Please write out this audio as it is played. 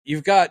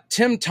You've got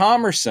Tim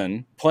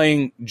Thomerson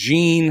playing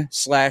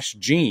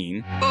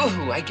Gene/Gene.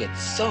 Oh, I get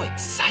so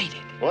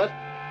excited. What?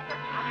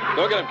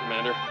 Go get him,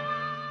 Commander.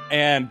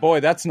 And boy,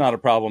 that's not a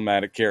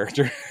problematic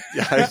character.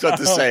 Yeah, I was about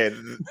to say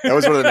that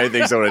was one of the main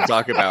things I want to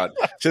talk about.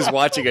 Just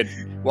watching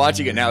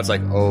it now, it's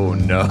like, oh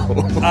no,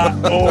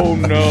 oh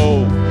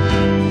no.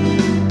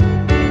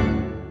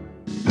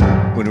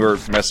 When we were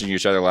messaging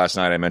each other last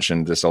night, I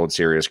mentioned this old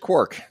series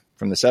Quark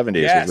from the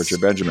 70s Yes. with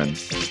Richard Benjamin.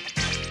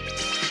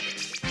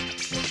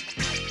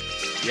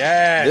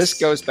 Yes. This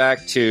goes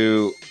back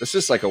to, this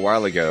is like a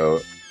while ago.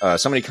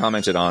 Somebody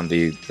commented on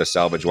the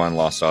Salvage One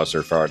Lost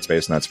Saucer Far Out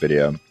Space Nuts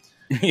video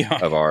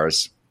of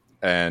ours.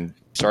 And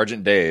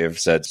Sergeant Dave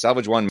said,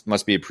 Salvage One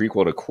must be a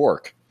prequel to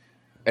Quark.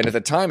 And at the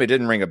time, it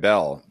didn't ring a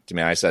bell to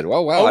me. I said,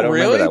 well, I don't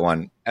remember that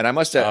one. And I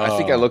must have, I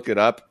think I looked it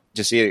up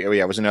to see it. Oh,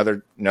 yeah, it was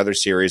another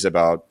series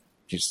about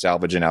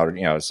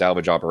salvaging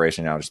salvage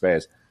operation in outer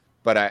space.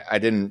 But it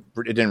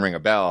didn't ring a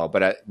bell.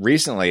 But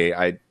recently,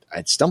 I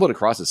stumbled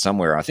across it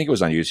somewhere. I think it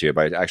was on YouTube.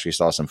 I actually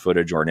saw some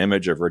footage or an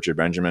image of Richard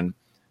Benjamin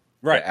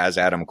as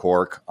Adam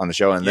Quark on the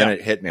show. And then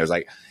it hit me. I was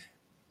like,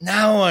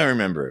 now I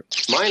remember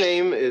it. My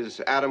name is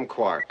Adam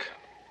Quark,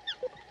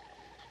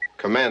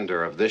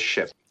 commander of this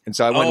ship. And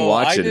so I went and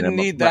watched it. I didn't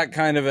need that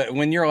kind of a,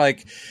 when you're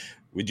like,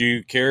 would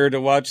you care to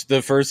watch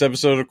the first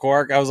episode of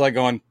Quark? I was like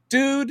going,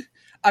 dude,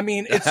 I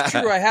mean, it's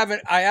true. I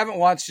haven't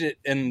watched it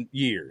in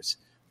years,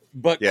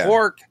 but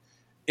Quark,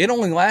 it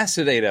only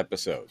lasted 8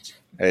 episodes.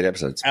 8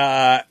 episodes.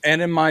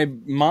 And in my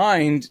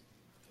mind,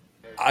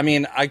 I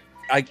mean,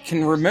 I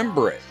can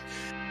remember it.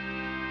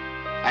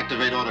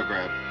 Activate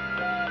autograph.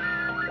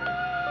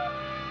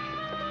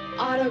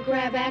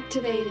 Autograph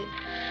activated.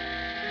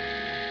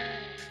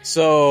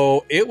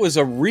 So it was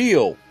a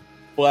real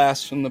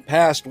blast from the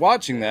past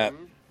watching that.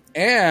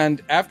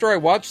 And after I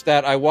watched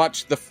that, I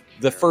watched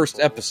the first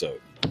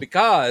episode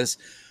because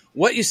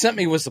what you sent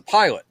me was the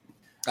pilot.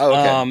 Oh,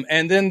 okay.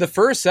 And then the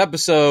first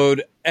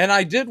episode, and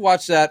I did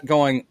watch that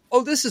going,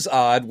 oh, this is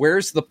odd.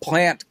 Where's the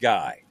plant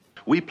guy?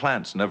 We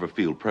plants never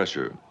feel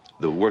pressure.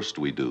 The worst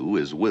we do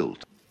is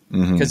wilt.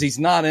 Because he's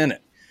not in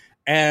it.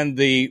 And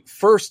the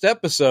first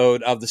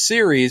episode of the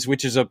series,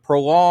 which is a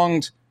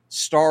prolonged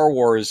Star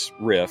Wars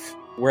riff,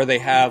 where they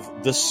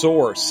have the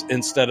Source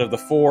instead of the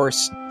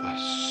Force. The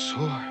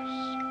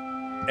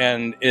Source.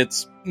 And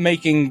it's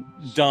making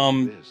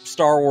dumb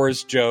Star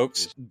Wars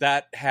jokes.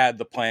 That had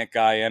the plant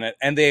guy in it.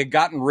 And they had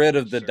gotten rid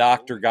of the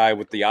doctor guy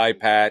with the eye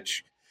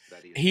patch.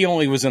 He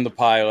only was in the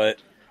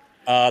pilot.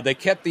 They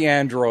kept the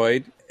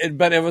android.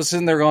 But it was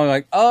in there going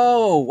like,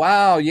 oh,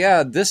 wow,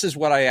 yeah, this is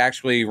what I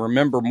actually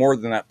remember more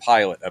than that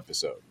pilot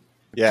episode.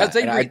 Yeah.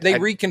 Because they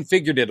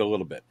reconfigured it a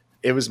little bit.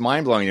 It was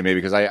mind-blowing to me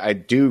because I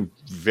do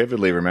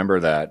vividly remember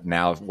that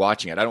now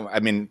watching it.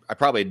 I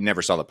probably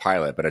never saw the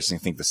pilot, but I just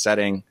think the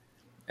setting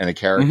and the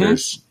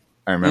characters,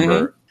 I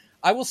remember.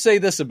 I will say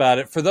this about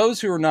it. For those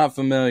who are not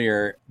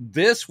familiar,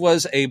 this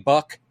was a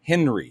Buck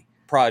Henry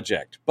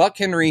project. Buck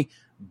Henry,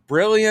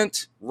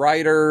 brilliant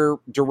writer,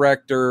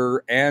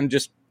 director, and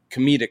just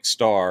comedic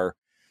star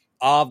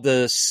of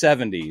the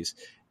 70s.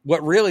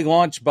 What really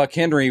launched Buck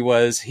Henry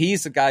was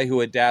he's the guy who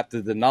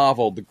adapted the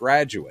novel The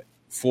Graduate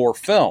for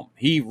film.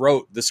 He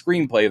wrote the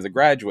screenplay of The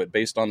Graduate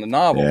based on the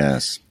novel.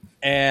 Yes.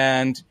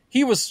 And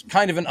he was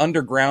kind of an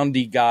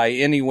undergroundy guy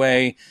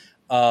anyway,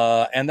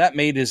 and that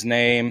made his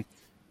name.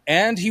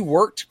 And he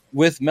worked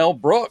with Mel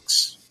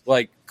Brooks,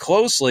 like,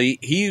 closely.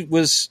 He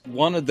was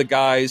one of the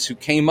guys who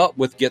came up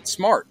with Get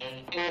Smart.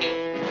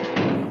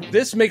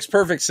 This makes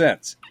perfect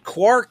sense.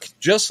 Quark,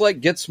 just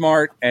like Get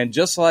Smart, and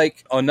just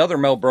like another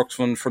Mel Brooks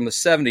one from the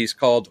 70s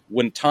called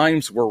When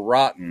Times Were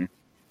Rotten.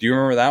 Do you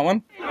remember that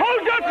one?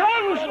 Hold your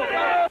tongues!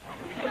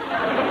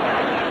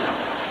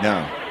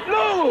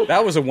 No.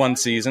 That was a one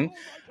season.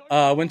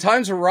 When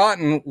Times Were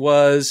Rotten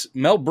was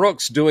Mel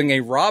Brooks doing a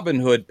Robin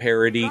Hood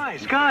parody.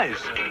 Guys,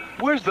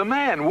 where's the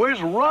man?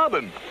 Where's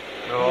Robin?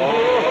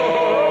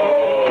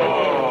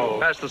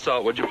 Pass the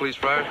salt, would you please,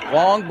 Friar?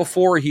 Long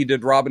before he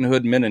did Robin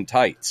Hood Men in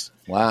Tights.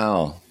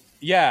 Wow.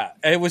 Yeah,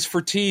 it was for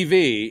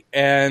TV,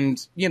 and,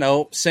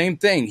 same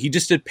thing. He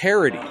just did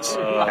parodies.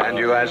 And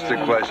you asked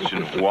the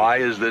question, why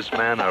is this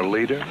man our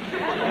leader?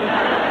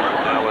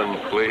 Alan,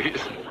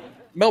 please.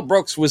 Mel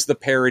Brooks was the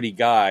parody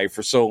guy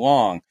for so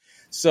long.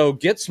 So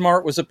Get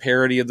Smart was a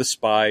parody of the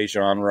spy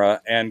genre,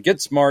 and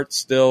Get Smart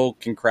still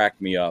can crack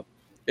me up.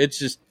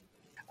 It's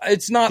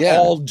not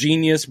all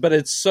genius, but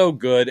it's so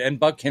good,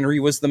 and Buck Henry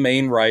was the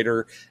main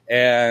writer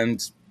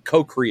and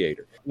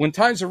co-creator. When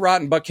Times Are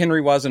Rotten, Buck Henry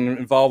wasn't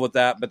involved with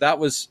that, but that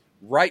was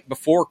right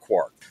before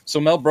Quark. So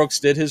Mel Brooks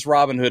did his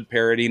Robin Hood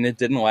parody, and it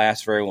didn't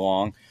last very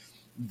long.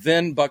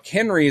 Then Buck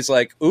Henry's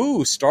like,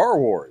 ooh, Star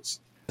Wars.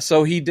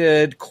 So he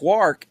did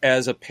Quark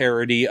as a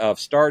parody of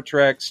Star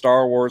Trek,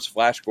 Star Wars,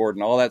 Flash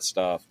Gordon, all that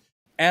stuff.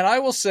 And I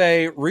will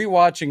say,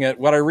 rewatching it,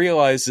 what I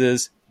realize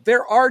is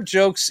there are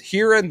jokes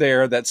here and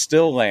there that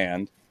still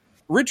land.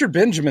 Richard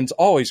Benjamin's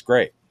always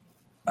great.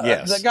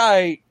 Yes. The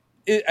guy,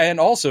 and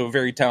also a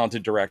very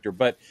talented director,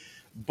 but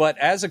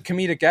as a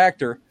comedic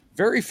actor,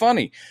 very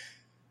funny.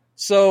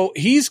 So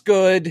he's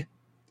good.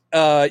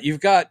 you've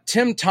got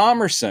Tim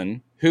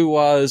Thomerson, who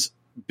was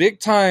big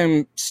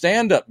time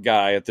stand up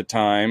guy at the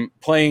time,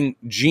 playing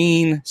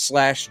Gene.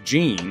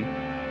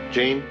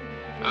 Gene?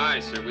 Aye,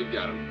 sir, we've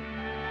got him.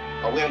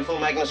 Are we on full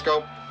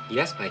magnoscope?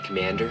 Yes, my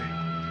commander.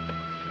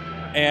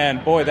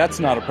 And boy, that's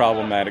not a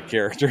problematic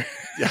character.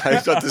 Yeah, I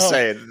was about to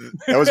say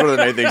that was one of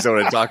the main things I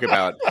want to talk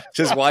about.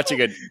 Just watching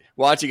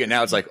it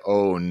now, it's like,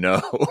 oh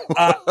no,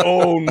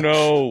 oh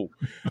no.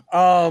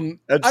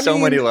 That's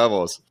many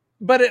levels.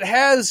 But it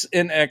has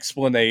an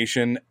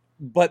explanation.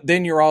 But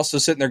then you're also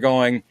sitting there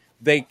going,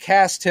 they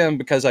cast him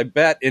because I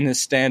bet in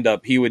his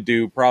stand-up he would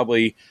do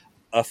probably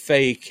a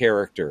Faye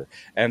character,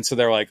 and so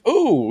they're like,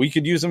 oh, we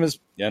could use him as,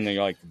 and then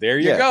you're like, there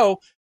you go.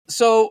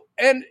 So,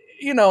 and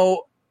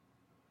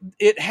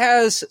it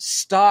has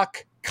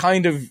stock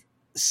kind of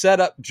set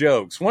up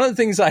jokes. One of the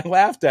things I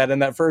laughed at in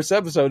that first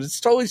episode,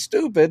 it's totally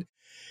stupid,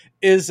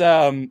 is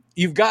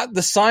you've got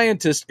the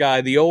scientist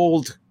guy, the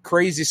old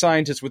crazy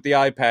scientist with the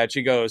eye patch.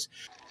 He goes,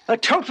 a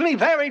totally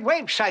varied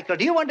wave cycle.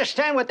 Do you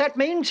understand what that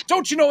means?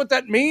 Don't you know what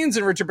that means?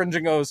 And Richard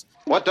Bennington goes,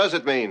 what does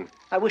it mean?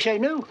 I wish I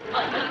knew.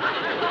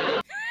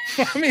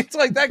 I mean, it's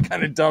like that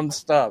kind of dumb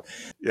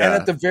stuff. Yeah. And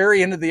at the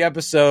very end of the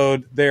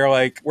episode, they're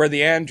like, where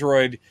the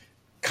android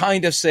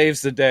kind of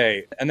saves the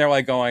day. And they're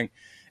like going,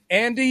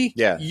 Andy,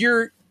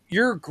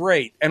 you're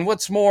great. And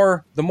what's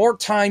more, the more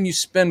time you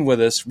spend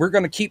with us, we're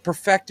going to keep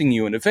perfecting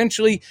you. And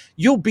eventually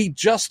you'll be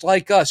just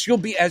like us. You'll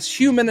be as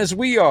human as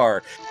we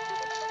are.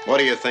 What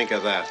do you think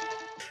of that?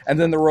 And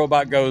then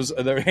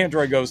the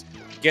android goes,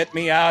 get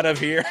me out of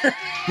here.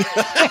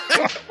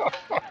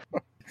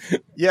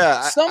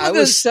 Yeah. Some of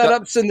the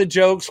setups and the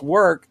jokes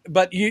work,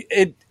 but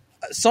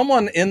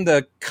someone in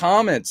the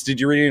comments, did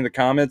you read any of the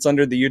comments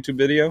under the YouTube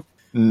video?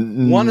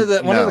 One of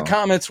the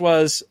comments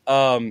was,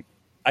 I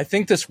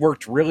think this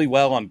worked really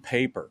well on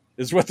paper,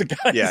 is what the guy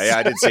said. Yeah,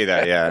 I did see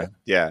that.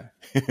 Yeah.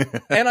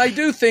 And I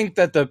do think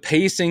that the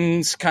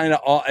pacing's kind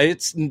of,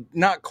 it's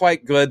not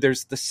quite good.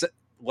 There's the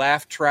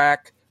laugh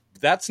track.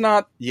 That's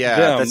not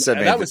them.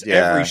 That was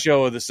every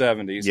show of the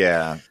 70s.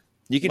 Yeah.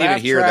 You can even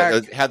hear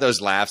that, had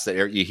those laughs that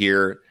you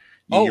hear.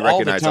 You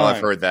recognize,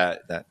 I've heard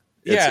that.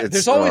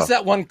 There's always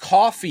that one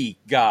coffee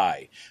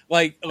guy.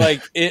 Like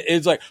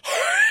it's like,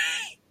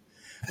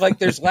 like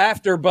there's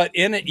laughter, but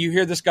in it you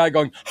hear this guy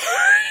going,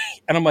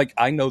 and I'm like,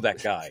 I know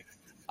that guy.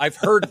 I've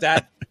heard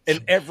that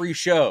in every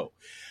show.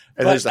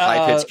 And there's the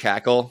high-pitched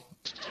cackle.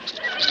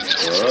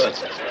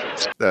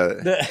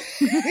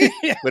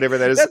 Whatever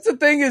that is. That's the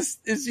thing is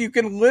you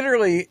can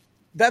literally,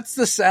 that's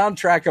the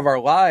soundtrack of our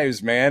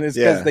lives, man, is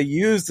because they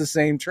use the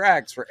same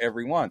tracks for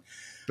everyone.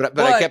 But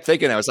I kept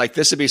thinking, I was like,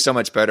 this would be so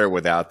much better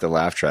without the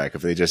laugh track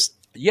if they just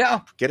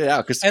get it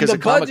out. Because the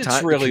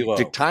budget's really low.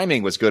 The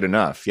timing was good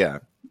enough. Yeah.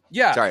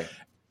 Sorry.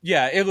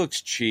 Yeah, it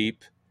looks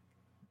cheap.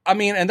 I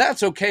mean, and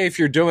that's okay if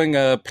you're doing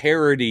a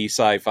parody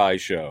sci-fi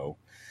show.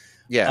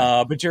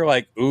 Yeah. But you're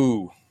like,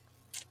 ooh.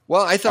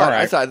 Well, I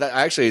thought that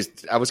actually,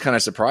 I was kind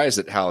of surprised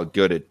at how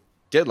good it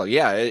did look.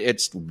 Yeah,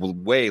 it's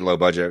way low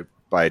budget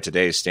by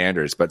today's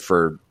standards, but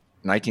for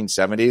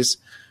 1970s,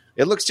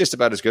 it looks just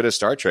about as good as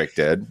Star Trek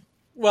did.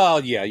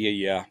 Well,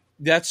 yeah.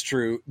 That's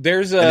true. And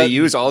they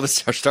use all the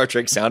Star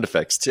Trek sound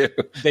effects too.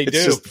 They do.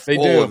 Just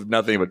full of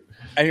nothing but.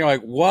 And you're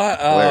like, what?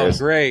 Oh,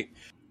 great.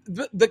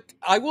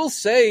 I will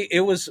say it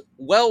was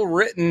well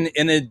written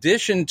in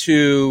addition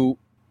to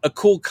a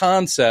cool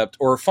concept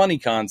or a funny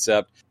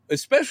concept,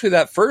 especially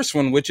that first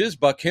one, which is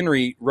Buck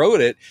Henry wrote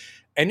it.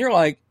 And you're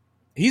like,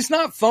 he's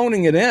not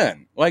phoning it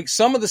in. Like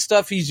some of the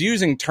stuff he's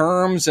using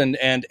terms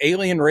and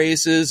alien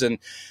races and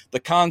the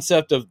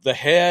concept of the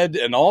head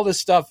and all this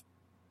stuff.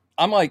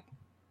 I'm like,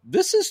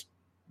 this is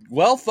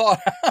well thought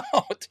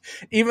out,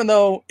 even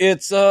though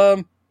it's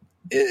not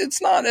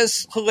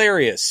as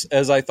hilarious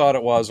as I thought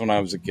it was when I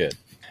was a kid.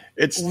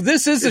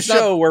 This is a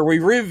show where we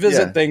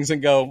revisit things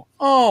and go,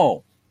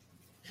 oh,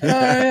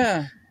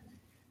 yeah.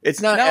 It's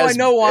not. Now I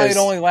know why it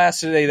only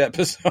lasted 8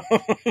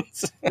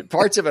 episodes.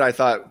 Parts of it, I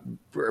thought.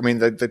 I mean,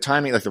 the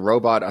timing, like the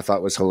robot, I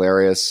thought was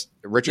hilarious.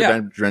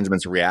 Richard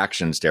Benjamin's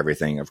reactions to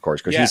everything, of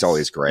course, because he's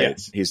always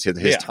great. His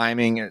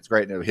timing, it's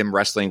great. Him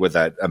wrestling with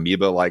that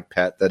amoeba-like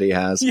pet that he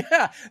has.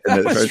 Yeah,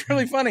 that was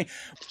really funny.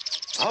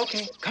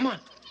 Okay, come on,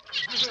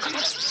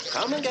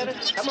 come and get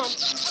it. Come on.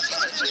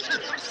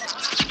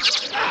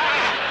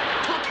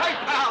 Too tight,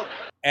 pal.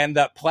 And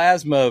that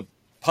plasma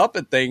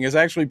puppet thing is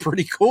actually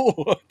pretty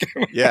cool.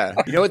 Yeah.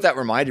 You know what that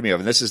reminded me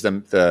of? And this is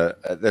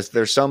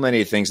there's so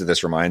many things that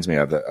this reminds me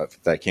of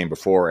that came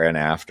before and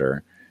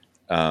after.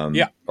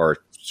 Or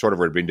sort of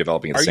were being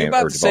developing at the same,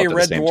 or developed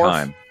at the same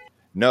time.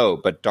 No,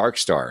 but Dark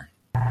Star.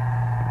 All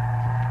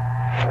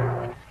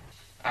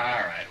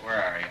right, where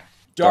are you?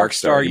 Dark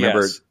Star. You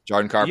remember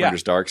John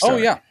Carpenter's Dark Star? Oh,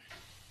 yeah.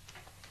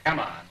 Come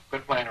on,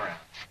 quit playing around.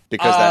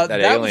 Because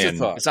that alien,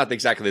 it's not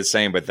exactly the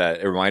same, but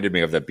it reminded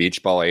me of the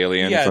beach ball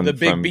alien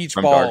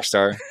from Dark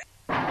Star.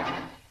 Come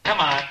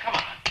on.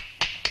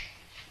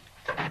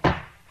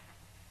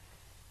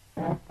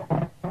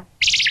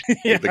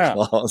 With the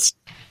claws.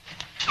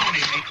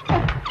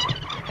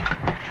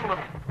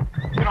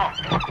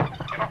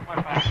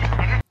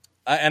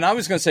 and I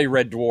was going to say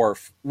Red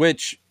Dwarf,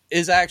 which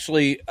is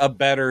actually a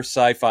better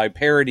sci-fi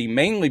parody,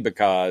 mainly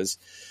because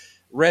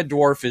Red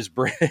Dwarf is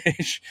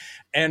British,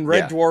 and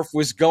Red Dwarf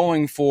was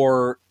going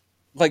for,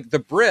 like, the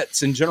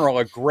Brits in general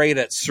are great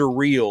at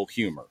surreal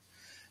humor.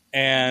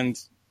 And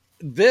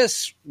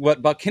this,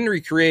 what Buck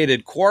Henry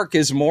created, Quark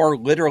is more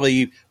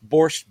literally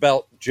Borscht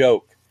Belt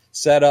joke.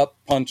 Set up,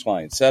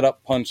 punchline, set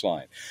up,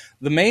 punchline.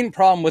 The main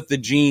problem with the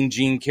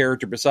Gene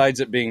character,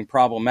 besides it being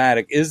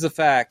problematic, is the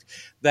fact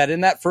that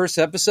in that first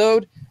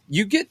episode,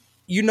 you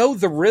know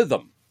the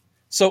rhythm.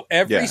 So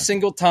every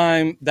single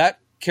time that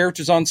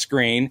character's on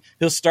screen,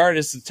 he'll start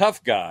as the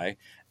tough guy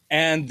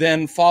and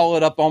then follow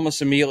it up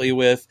almost immediately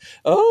with,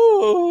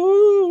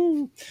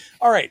 oh.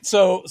 All right,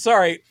 so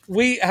sorry,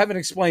 we haven't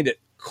explained it.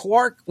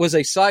 Quark was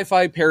a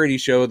sci-fi parody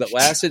show that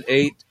lasted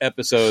 8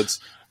 episodes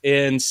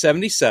in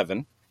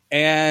 1977.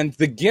 And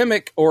the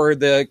gimmick or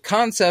the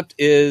concept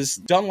is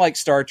done like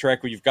Star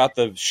Trek, where you've got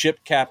the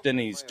ship captain,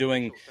 he's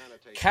doing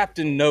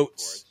captain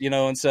notes,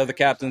 instead of the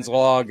captain's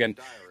log. And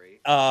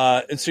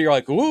so you're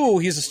like, ooh,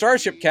 he's a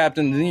starship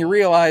captain. And then you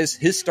realize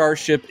his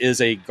starship is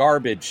a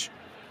garbage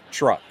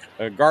truck,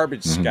 a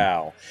garbage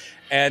scow.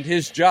 And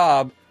his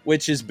job,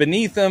 which is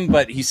beneath him,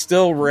 but he's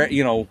still,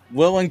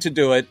 willing to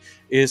do it,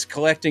 is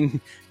collecting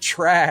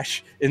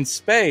trash in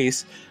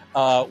space.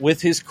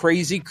 With his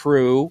crazy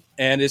crew,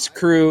 and his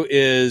crew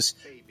is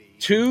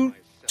 2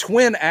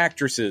 twin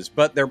actresses,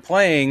 but they're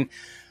playing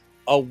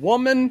a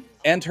woman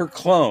and her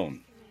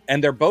clone,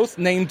 and they're both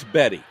named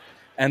Betty.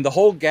 And the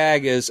whole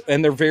gag is,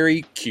 and they're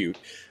very cute,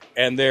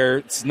 and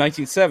it's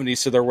 1970s,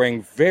 so they're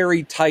wearing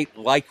very tight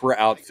Lycra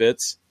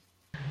outfits.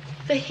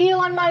 The heel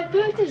on my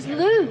boot is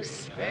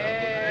loose.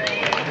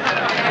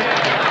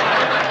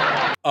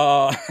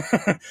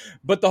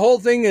 But the whole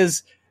thing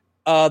is,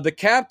 the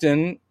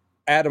captain,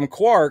 Adam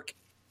Quark,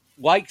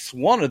 likes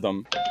one of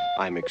them.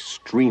 I'm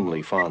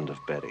extremely fond of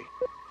Betty.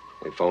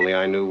 If only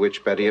I knew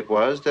which Betty it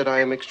was that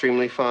I am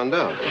extremely fond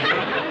of.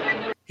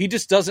 He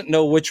just doesn't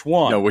know which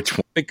one.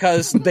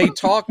 Because they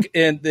talk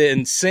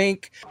in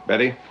sync.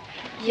 Betty?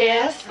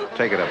 Yes?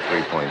 Take it up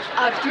 3 points.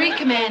 3,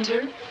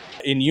 Commander.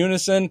 In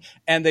unison,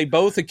 and they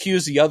both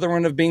accuse the other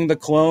one of being the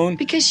clone.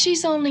 Because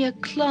she's only a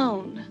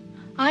clone.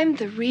 I'm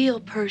the real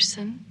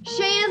person.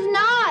 She is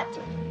not.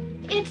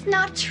 It's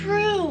not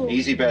true.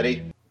 Easy,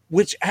 Betty.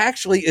 Which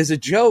actually is a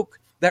joke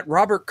that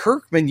Robert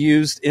Kirkman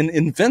used in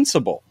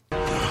Invincible.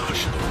 I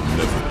should have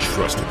never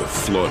trusted the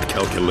flawed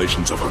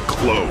calculations of a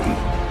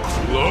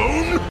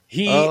clone.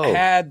 He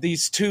had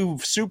these 2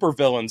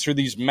 supervillains who are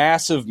these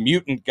massive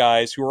mutant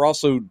guys who are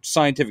also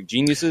scientific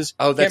geniuses.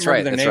 Oh, that's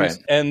right. Their names. Right.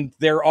 And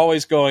they're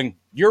always going,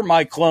 "You're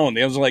my clone."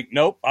 They was like,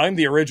 "Nope, I'm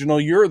the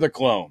original. You're the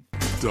clone."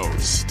 Don't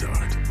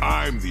start.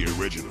 I'm the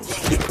original.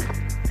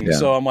 Yeah.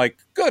 So I'm like,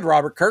 good,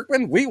 Robert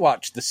Kirkman. We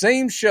watched the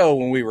same show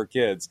when we were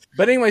kids.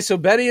 But anyway, so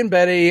Betty and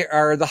Betty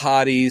are the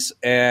hotties.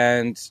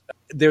 And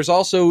there's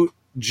also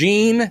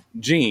Gene.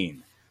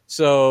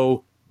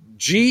 So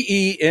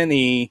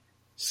GENE/JEAN.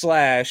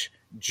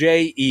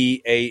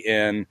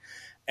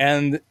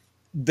 And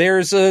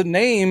there's a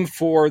name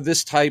for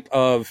this type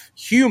of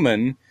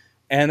human.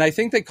 And I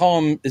think they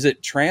call them, is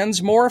it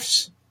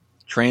transmorphs?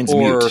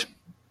 Transmute.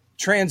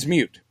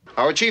 Transmute.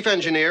 Our chief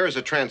engineer is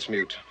a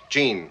transmute,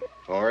 Gene.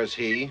 Or as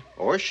he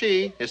or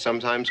she is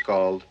sometimes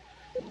called,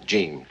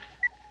 Gene.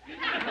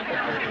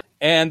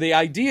 And the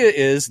idea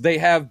is they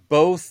have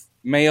both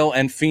male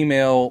and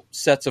female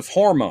sets of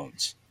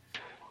hormones.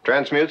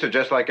 Transmutes are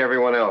just like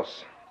everyone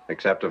else,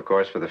 except, of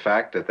course, for the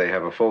fact that they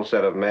have a full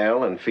set of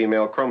male and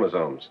female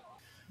chromosomes.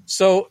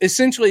 So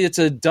essentially it's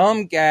a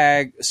dumb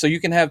gag, so you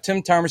can have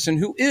Tim Thomerson,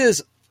 who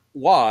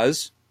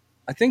was,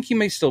 I think he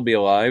may still be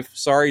alive.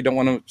 Sorry, don't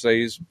want to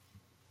say he's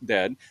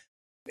dead.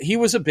 He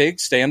was a big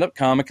stand-up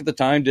comic at the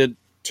time, did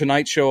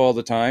Tonight Show all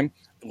the time.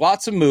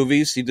 Lots of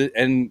movies. He did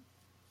a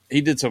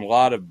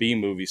lot of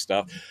B-movie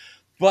stuff.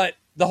 But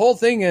the whole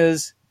thing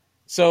is,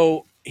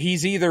 so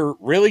he's either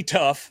really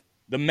tough,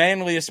 the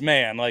manliest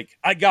man, like,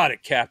 I got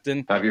it,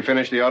 Captain. Have you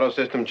finished the auto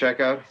system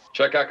checkout?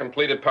 Checkout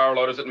completed, power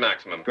load is at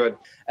maximum. Good.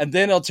 And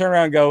then he'll turn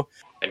around and go,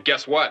 and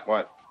guess what?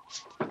 What?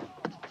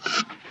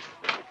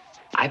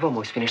 I've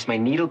almost finished my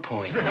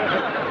needlepoint.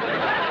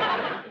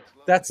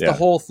 That's the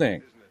whole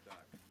thing.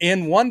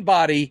 In one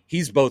body,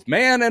 he's both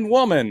man and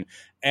woman.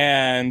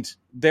 And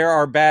there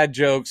are bad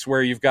jokes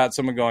where you've got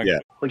someone going,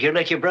 Would you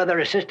let your brother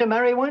or sister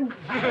marry one?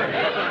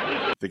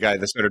 The guy,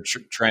 the sort of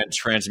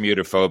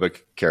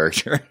transmutophobic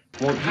character.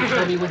 Won't you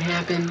tell me what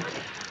happened?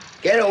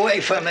 Get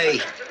away from me.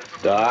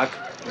 Doc?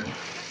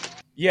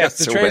 Yes,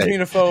 the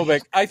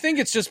transmutophobic. I think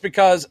it's just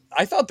because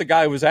I thought the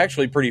guy was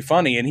actually pretty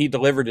funny and he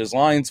delivered his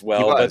lines well.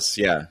 He was,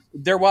 but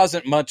there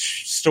wasn't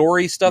much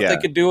story stuff they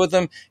could do with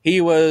him. He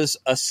was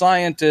a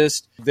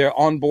scientist, their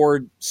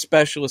onboard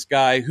specialist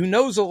guy who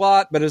knows a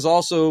lot, but is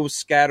also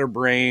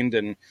scatterbrained,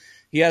 and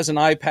he has an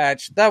eye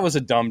patch. That was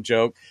a dumb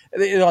joke.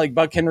 Like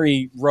Buck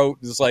Henry wrote,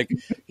 it's like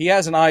he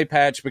has an eye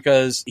patch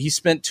because he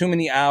spent too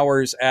many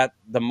hours at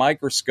the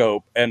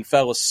microscope and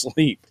fell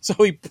asleep. So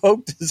he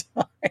poked his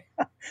eye.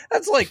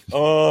 That's like,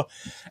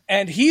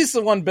 and he's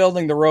the one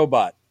building the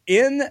robot.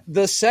 In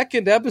the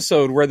second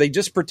episode where they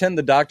just pretend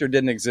the doctor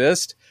didn't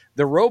exist,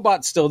 the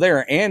robot's still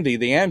there, Andy,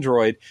 the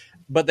android,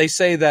 but they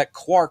say that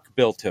Quark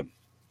built him.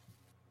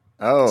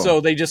 Oh, so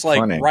they just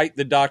write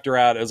the doctor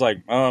out as like,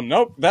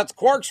 nope, that's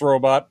Quark's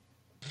robot.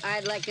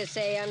 I'd like to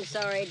say I'm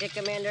sorry to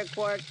Commander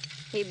Quark.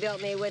 He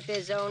built me with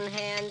his own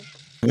hand.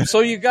 So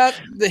you got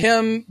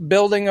him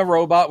building a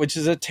robot, which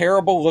is a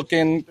terrible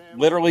looking,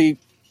 literally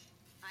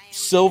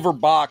silver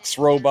box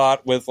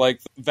robot with like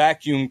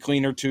vacuum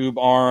cleaner tube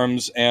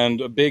arms and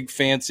a big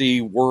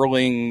fancy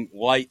whirling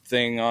light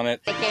thing on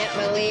it. I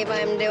can't believe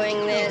I'm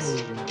doing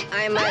this.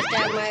 I must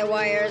have my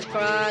wires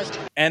crossed.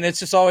 And it's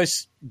just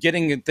always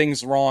getting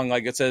things wrong.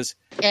 Like it says,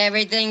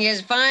 everything is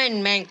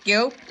fine, thank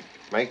you.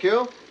 Thank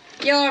you?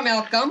 You're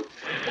welcome.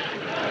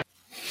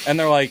 And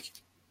they're like,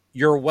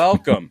 you're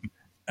welcome.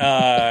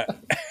 I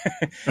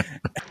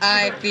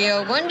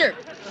feel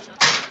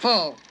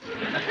wonderful.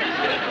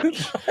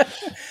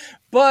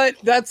 But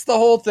that's the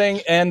whole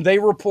thing, and they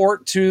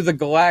report to the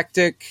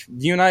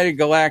United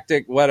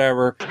Galactic,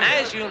 whatever.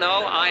 As you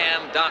know, I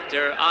am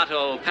Dr.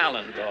 Otto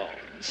Palindrome,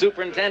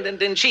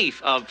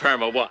 Superintendent-in-Chief of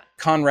Perma 1.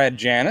 Conrad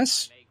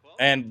Janis,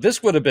 and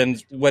this would have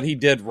been what he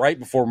did right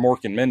before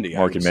Mork and Mindy.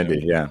 Mork and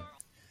Mindy, yeah.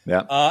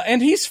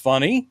 And he's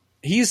funny.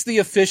 He's the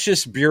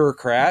officious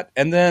bureaucrat,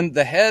 and then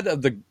the head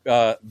of the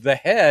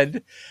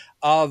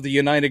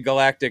United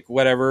Galactic,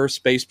 whatever,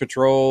 Space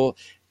Patrol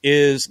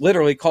is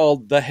literally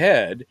called the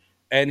Head.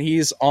 And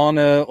he's on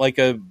a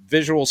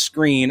visual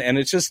screen, and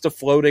it's just a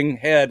floating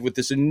head with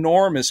this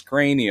enormous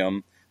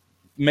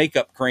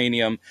makeup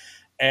cranium.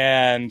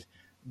 And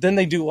then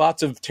they do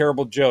lots of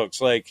terrible jokes,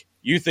 like,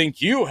 you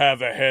think you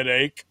have a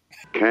headache.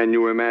 Can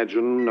you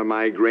imagine a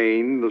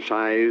migraine the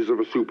size of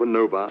a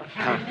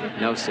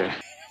supernova? No, sir.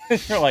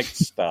 You're like,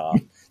 stop.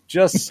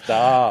 Just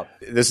stop.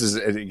 This is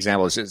an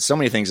example. So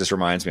many things this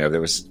reminds me of.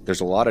 There's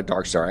a lot of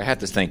Dark Star. I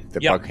had to think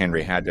that Buck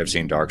Henry had to have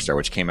seen Dark Star,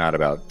 which came out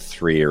about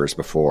 3 years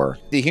before.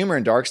 The humor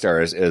in Dark Star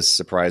is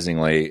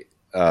surprisingly...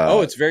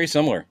 it's very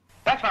similar.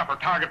 That's not for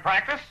target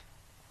practice.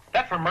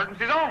 That's for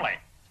emergencies only.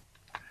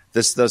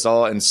 This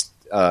all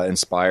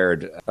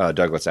inspired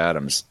Douglas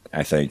Adams,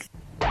 I think.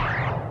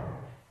 That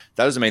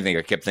was the main thing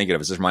I kept thinking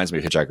of. This reminds me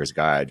of Hitchhiker's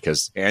Guide,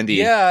 because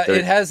Andy...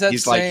 it has that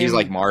he's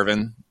like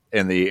Marvin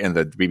in the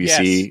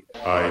BBC.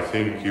 Yes. I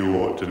think you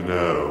ought to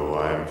know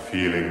I'm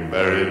feeling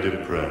very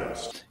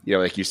depressed. You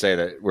know, like you say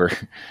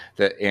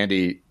that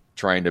Andy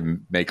trying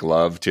to make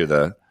love to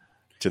that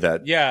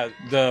that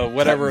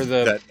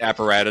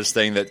apparatus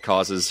thing that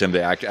causes him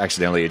to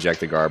accidentally eject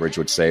the garbage,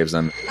 which saves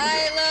him.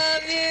 I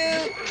love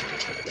you.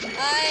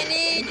 I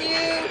need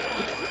you.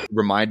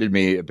 Reminded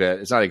me a bit.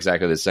 It's not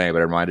exactly the same, but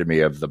it reminded me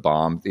of the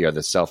bomb. You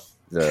know,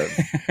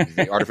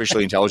 the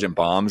artificially intelligent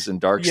bombs in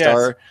Dark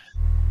Star.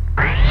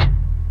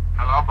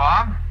 Hello,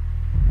 Bob.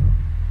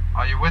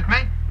 Are you with me?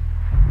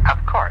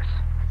 Of course.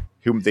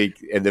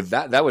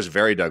 That was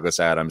very Douglas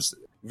Adams.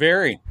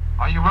 Very.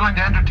 Are you willing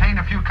to entertain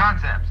a few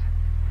concepts?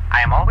 I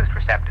am always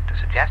receptive to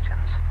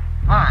suggestions.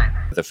 Fine.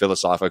 The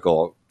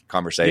philosophical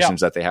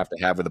conversations that they have to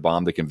have with the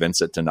bomb to convince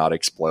it to not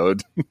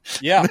explode.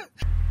 Yeah.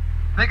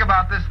 Think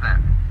about this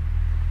then.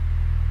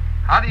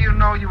 How do you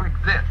know you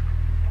exist?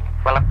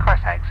 Well, of course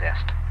I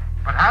exist.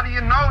 But how do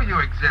you know you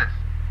exist?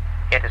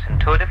 It is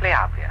intuitively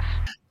obvious.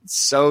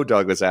 So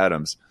Douglas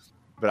Adams.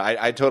 But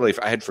I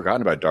had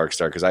forgotten about Dark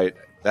Star because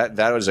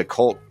that was a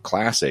cult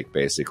classic,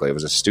 basically. It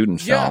was a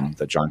student film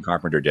that John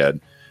Carpenter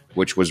did,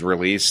 which was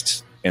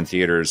released in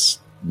theaters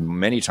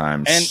many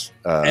times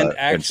and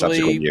actually in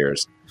subsequent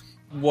years.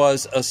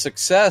 Was a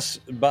success,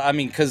 but I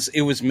mean, because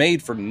it was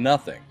made for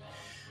nothing.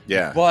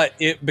 Yeah. But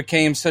it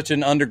became such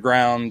an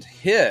underground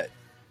hit.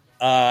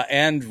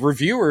 And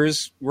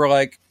reviewers were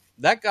like,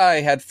 that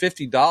guy had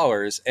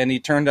 $50 and he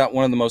turned out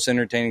one of the most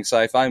entertaining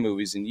sci-fi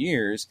movies in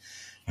years.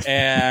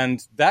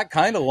 And that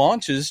kind of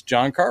launches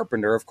John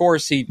Carpenter. Of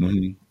course,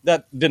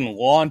 that didn't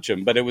launch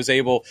him, but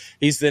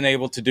he's then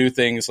able to do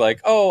things like,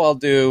 I'll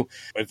do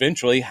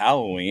eventually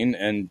Halloween.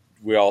 And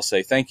we all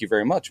say, thank you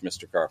very much,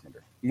 Mr.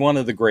 Carpenter. One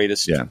of the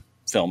greatest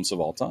films of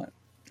all time.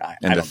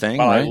 The Thing,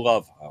 right? I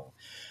love Halloween.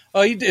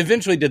 Oh, he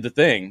eventually did The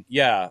Thing.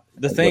 Yeah.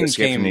 The Thing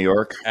came from New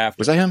York. After.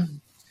 Was that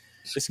him?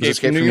 Escape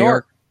from New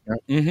York.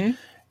 Mm-hmm.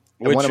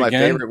 One of my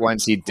favorite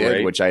ones he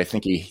did, which I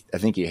think he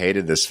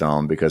hated this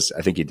film because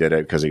I think he did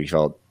it because he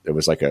felt it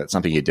was like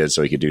something he did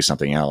so he could do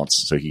something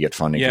else, so he could get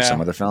funding for some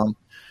other film.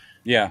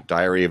 Yeah,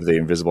 Diary of the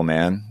Invisible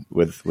Man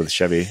with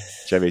Chevy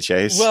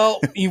Chase.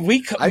 Well,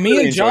 me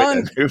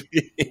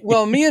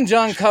and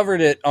John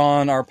covered it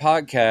on our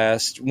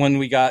podcast when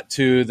we got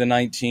to the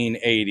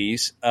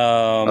 1980s.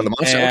 The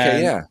monster.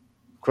 Okay, yeah.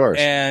 Of course.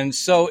 And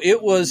so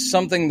it was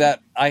something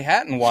that I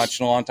hadn't watched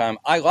in a long time.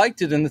 I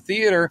liked it in the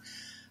theater.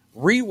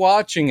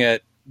 Rewatching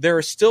it, there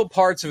are still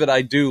parts of it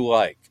I do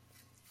like.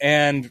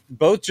 And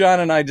both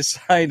John and I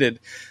decided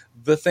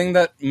the thing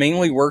that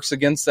mainly works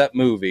against that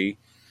movie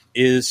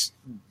is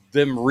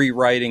them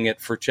rewriting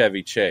it for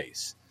Chevy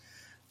Chase.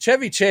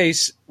 Chevy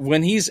Chase,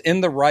 when he's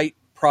in the right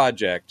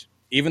project,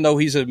 even though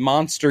he's a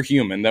monster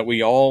human that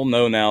we all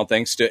know now,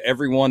 thanks to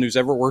everyone who's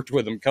ever worked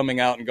with him coming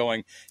out and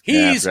going,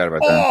 he's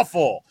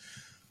awful.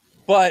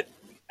 But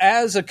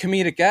as a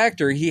comedic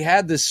actor, he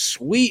had this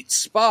sweet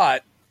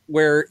spot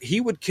where he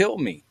would kill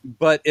me.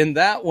 But in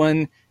that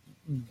one,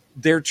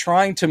 they're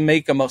trying to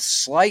make him a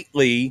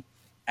slightly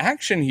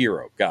action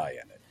hero guy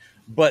in it.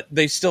 But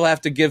they still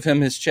have to give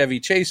him his Chevy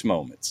Chase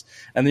moments.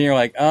 And then you're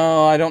like,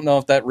 oh, I don't know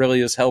if that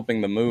really is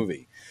helping the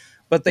movie.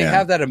 But they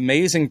have that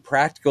amazing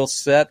practical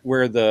set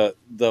where the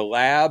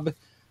lab,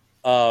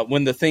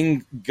 when the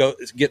thing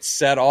gets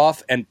set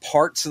off and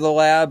parts of the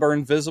lab are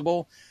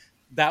invisible,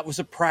 that was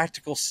a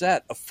practical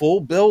set, a full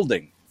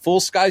building, full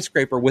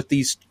skyscraper with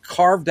these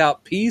carved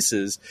out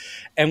pieces.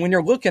 And when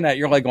you're looking at it,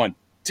 you're like going,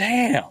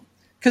 damn.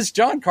 Because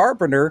John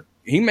Carpenter,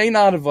 he may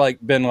not have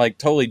been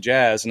totally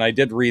jazzed. And I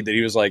did read that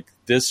he was like,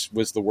 this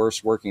was the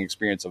worst working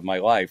experience of my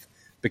life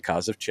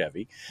because of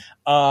Chevy.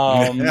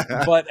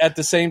 But at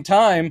the same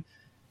time,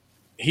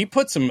 he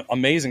put some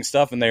amazing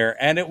stuff in there,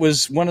 and it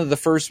was one of the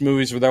first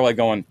movies where they're like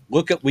going,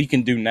 look at what we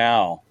can do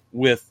now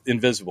with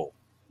invisible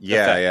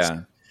effects.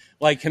 Yeah.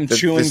 Like him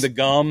chewing the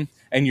gum,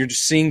 and you're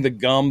just seeing the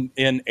gum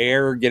in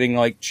air getting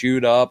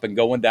chewed up and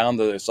going down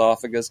the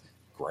esophagus.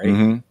 Great.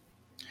 Mm-hmm.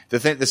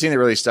 The scene that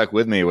really stuck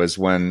with me was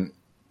when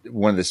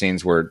one of the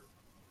scenes where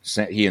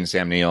he and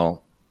Sam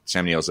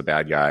Neill's a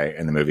bad guy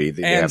in the movie.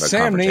 They and have a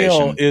Sam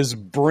Neill is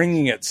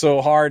bringing it so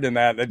hard in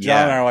that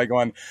John and I are like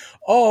going,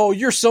 oh,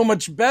 you're so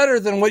much better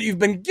than what you've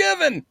been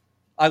given.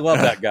 I love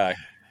that guy.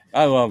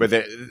 I love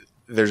him.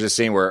 There's a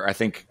scene where I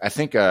think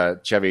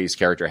Chevy's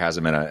character has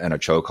him in a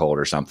chokehold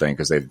or something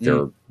because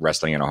they're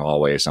wrestling in a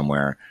hallway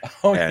somewhere.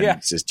 Oh, and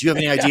he says, do you have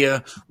any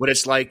idea what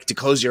it's like to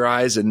close your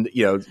eyes? And,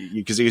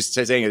 because he was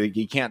saying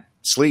he can't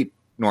sleep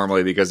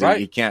normally because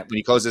he can't, when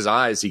he closes his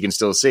eyes, he can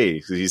still see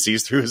because he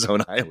sees through his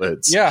own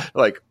eyelids. Yeah.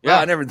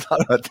 I never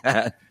thought about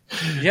that.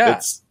 Yeah.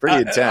 It's pretty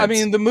intense. I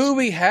mean, the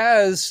movie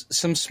has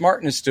some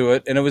smartness to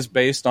it, and it was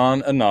based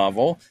on a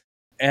novel.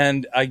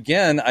 And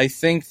again, I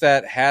think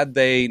that had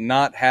they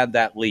not had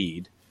that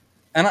lead,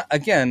 and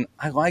again,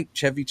 I like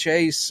Chevy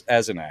Chase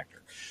as an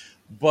actor,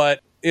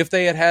 but if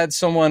they had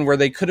someone where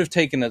they could have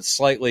taken it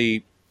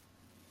slightly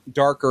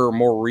darker,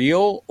 more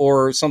real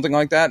or something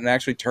like that and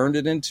actually turned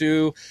it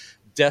into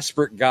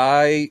desperate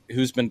guy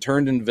who's been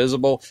turned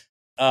invisible.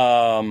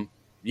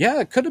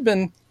 It could have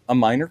been a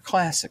minor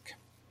classic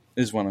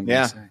is what I'm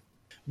going to say.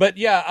 But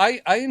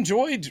I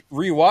enjoyed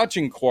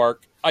rewatching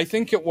Quark. I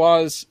think it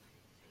was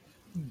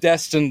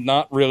destined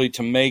not really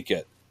to make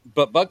it,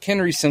 but Buck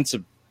Henry's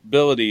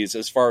sensibilities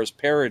as far as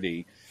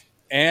parody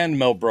and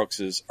Mel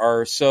Brooks's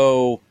are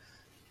so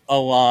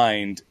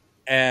aligned.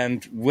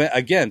 And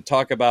again,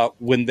 talk about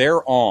when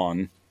they're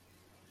on,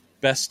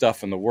 best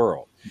stuff in the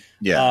world.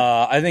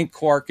 Yeah, I think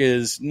Quark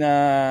is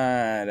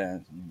not,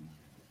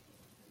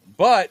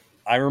 but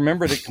I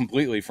remembered it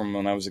completely from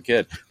when I was a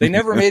kid. They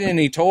never made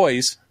any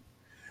toys.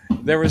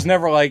 There was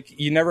never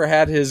you never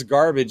had his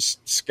garbage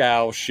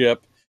scow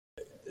ship.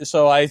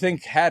 So I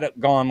think had it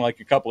gone a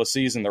couple of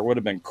seasons, there would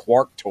have been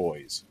Quark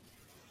toys.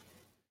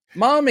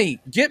 Mommy,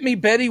 get me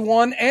Betty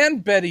 1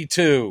 and Betty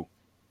 2.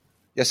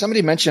 Yeah,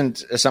 somebody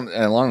mentioned something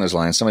along those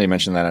lines. Somebody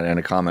mentioned that in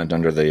a comment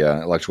under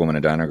the Electric Woman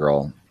and Dino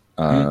Girl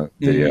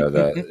video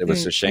that it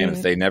was a shame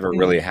that they never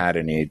really had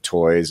any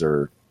toys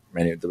or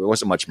there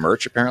wasn't much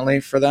merch apparently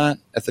for that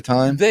at the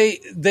time.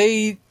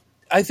 I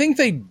think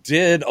they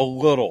did a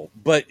little,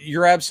 but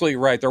you're absolutely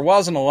right. There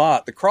wasn't a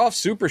lot. The Croft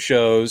Super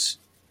Shows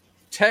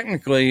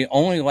technically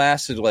only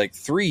lasted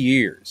 3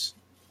 years,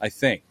 I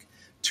think.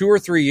 2 or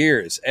 3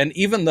 years. And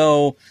even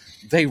though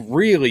they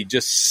really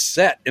just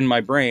set in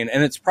my brain,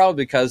 and it's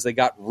probably because they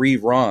got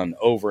rerun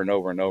over and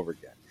over and over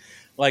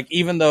again.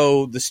 Even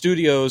though the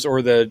studios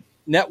or the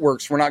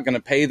networks were not going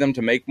to pay them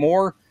to make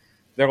more,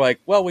 they're like,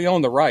 well, we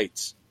own the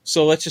rights,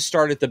 so let's just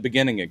start at the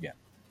beginning again.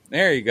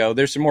 There you go.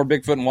 There's some more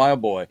Bigfoot and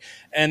Wild Boy.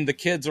 And the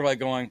kids are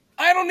going,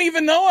 I don't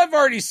even know. I've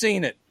already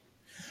seen it.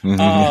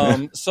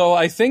 So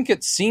I think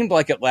it seemed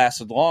like it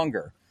lasted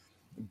longer.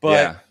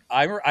 But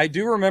I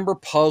do remember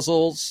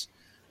Puzzles.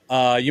 You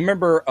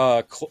remember,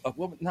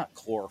 not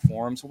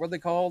chloroforms. What were they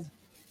called?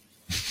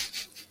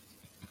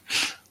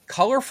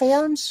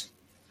 Colorforms?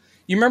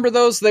 You remember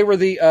those? They were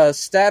the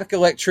static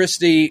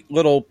electricity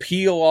little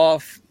peel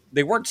off.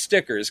 They weren't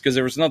stickers because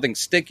there was nothing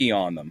sticky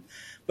on them.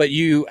 But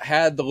you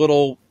had the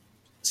little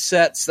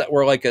sets that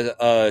were like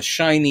a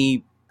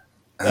shiny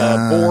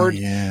board.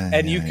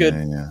 And you could,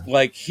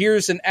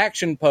 here's an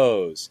action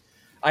pose.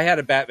 I had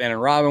a Batman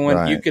and Robin one.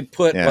 Right. You could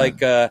put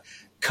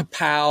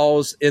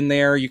kapows in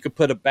there. You could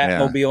put a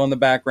Batmobile in the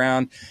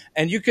background.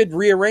 And you could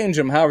rearrange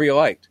them however you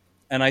liked.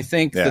 And I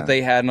think that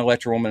they had an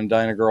Electro Woman and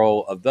Dino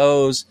Girl of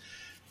those.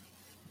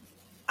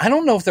 I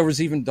don't know if there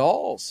was even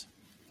dolls.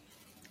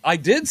 I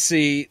did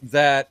see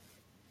that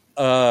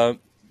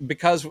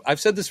because I've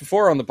said this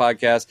before on the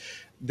podcast,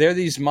 there are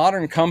these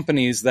modern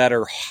companies that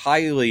are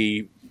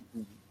highly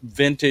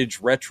vintage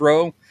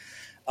retro.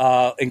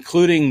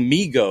 including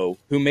Mego,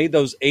 who made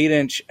those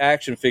 8-inch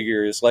action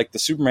figures like the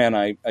Superman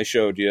I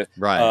showed you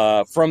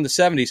from the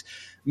 70s.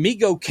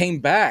 Mego came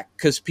back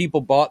because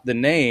people bought the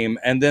name,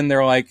 and then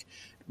they're like,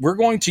 we're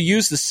going to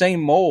use the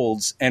same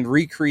molds and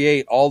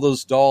recreate all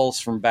those dolls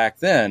from back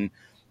then,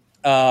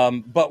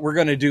 but we're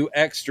going to do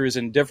extras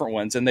and different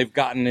ones, and they've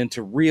gotten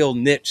into real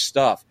niche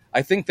stuff.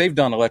 I think they've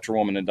done Electro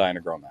Woman and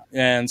Dyna Girl now.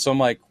 And so I'm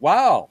like,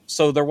 wow.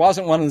 So there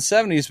wasn't one in the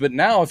 70s, but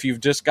now if you've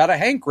just got a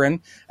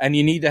hankering and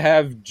you need to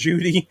have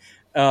Judy,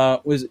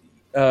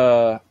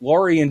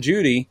 Laurie and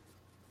Judy,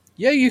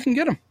 yeah, you can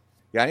get them.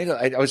 Yeah,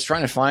 I was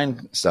trying to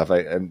find stuff.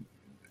 And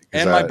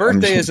my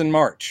birthday is in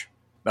March.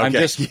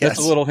 Okay, that's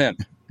a little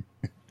hint.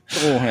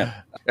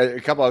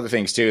 A couple other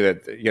things, too,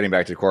 that getting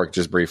back to Quark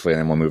just briefly, and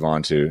then we'll move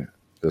on to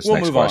this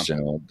next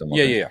question.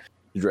 Yeah.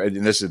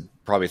 And this is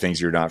probably things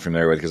you're not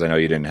familiar with because I know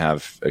you didn't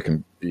have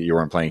you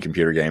weren't playing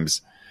computer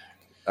games,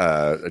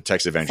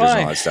 Text Adventures and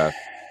all that stuff.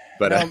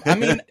 But I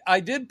mean, I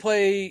did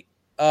play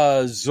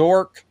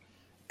Zork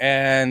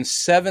and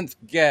Seventh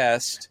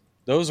Guest.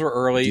 Those were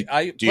early.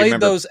 I played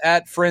those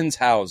at friends'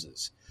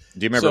 houses.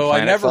 Do you remember? So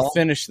Planetfall? I never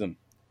finished them.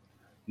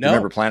 No. Do you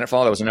remember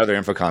Planetfall? That was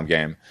another Infocom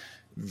game,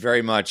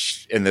 very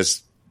much in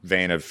this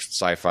vein of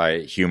sci-fi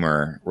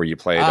humor, where you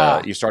played.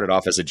 You started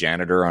off as a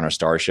janitor on a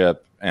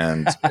starship,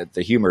 and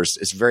the humor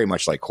is very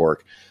much like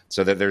Quark.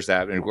 So that there's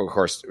that, and of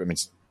course, I mean,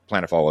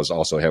 Planetfall was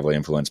also heavily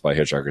influenced by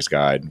Hitchhiker's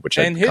Guide, which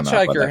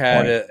Hitchhiker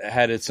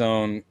had its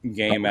own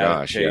game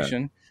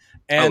adaptation.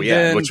 Yeah. And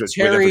then which was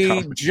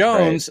Terry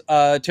Jones,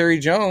 Terry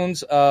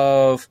Jones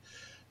of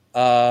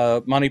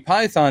Monty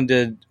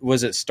Python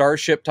was it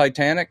Starship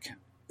Titanic,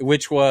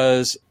 which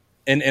was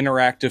an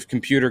interactive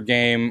computer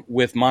game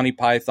with Monty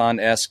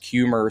Python-esque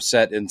humor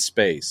set in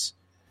space.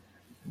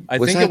 I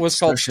think it was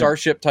called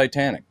Starship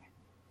Titanic.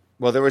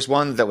 Well, there was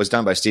one that was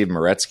done by Steve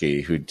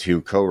Maretsky,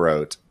 who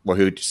co-wrote. Well,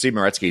 Steve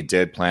Maretsky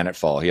did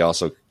Planetfall. He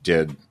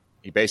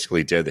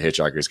basically did the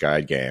Hitchhiker's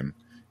Guide game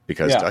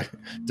because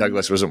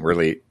Douglas wasn't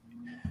really.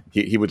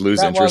 He would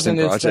lose interest in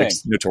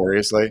projects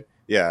notoriously.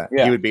 Yeah,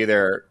 he would be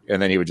there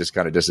and then he would just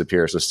kind of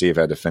disappear. So Steve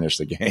had to finish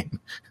the game.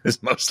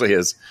 It's mostly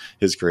his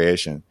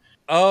creation.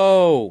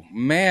 Oh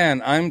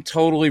man, I'm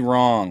totally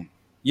wrong.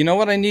 You know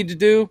what I need to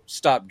do?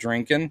 Stop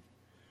drinking.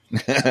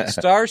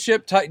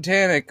 Starship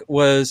Titanic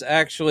was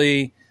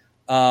actually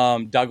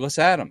Douglas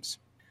Adams.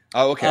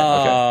 Oh,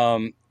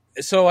 okay.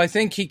 So I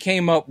think he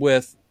came up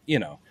with,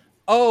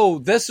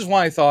 this is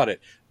why I thought it.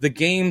 The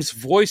game's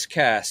voice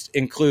cast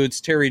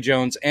includes Terry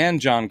Jones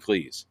and John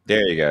Cleese.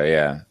 There you go,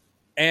 yeah.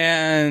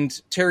 And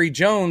Terry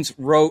Jones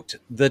wrote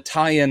the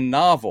tie-in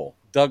novel,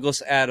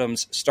 Douglas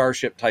Adams'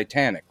 Starship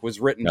Titanic, was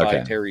written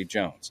by Terry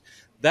Jones.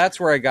 That's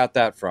where I got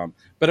that from.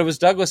 But it was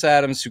Douglas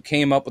Adams who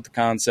came up with the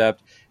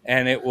concept,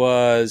 and it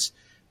was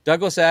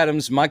Douglas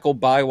Adams, Michael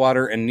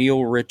Bywater, and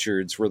Neil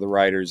Richards were the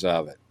writers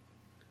of it.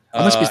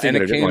 And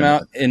it came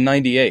out in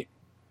 98.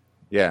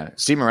 Yeah,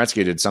 Steve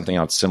Maretsky did something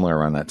else similar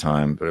around that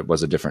time, but it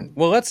was a different.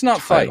 Well, let's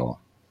not title.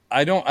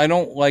 Fight. I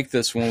don't like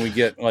this when we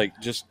get I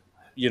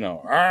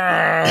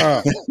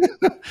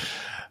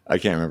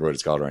can't remember what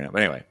it's called right now.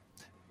 But anyway,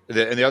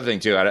 and the other thing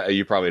too,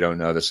 you probably don't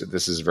know this.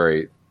 This is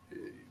very,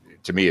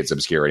 to me, it's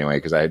obscure anyway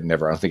because I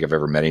don't think I've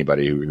ever met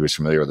anybody who was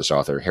familiar with this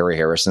author, Harry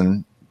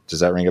Harrison. Does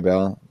that ring a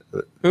bell?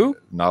 Who?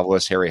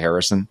 Novelist Harry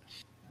Harrison.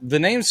 The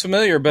name's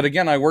familiar, but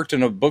again, I worked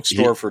in a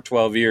bookstore for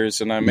 12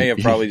 years, and I may have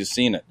probably just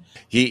seen it.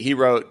 He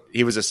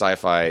was a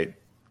sci-fi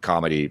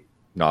comedy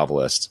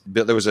novelist.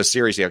 There was a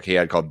series he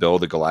had called Bill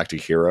the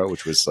Galactic Hero,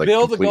 which was like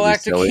Bill the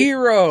Galactic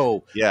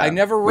Hero. Yeah, I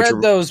never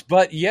read those,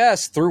 but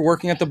yes, through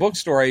working at the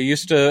bookstore, I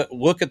used to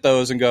look at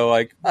those and go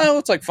like, "Oh,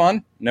 it's like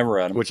fun." Never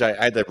read them. Which I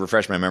had to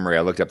refresh my memory.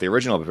 I looked up the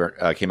original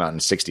came out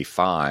in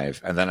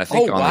 '65, and then I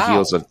think on the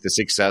heels of the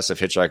success of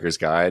Hitchhiker's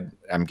Guide,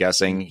 I'm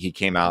guessing he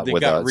came out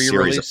with a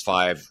series of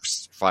five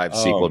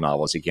sequel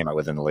novels. He came out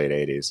with in the late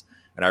 '80s,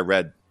 and I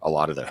read a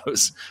lot of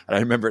those. And I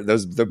remember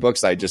the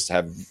books. I just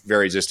have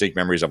very distinct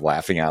memories of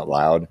laughing out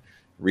loud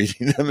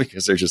reading them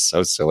because they're just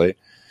so silly.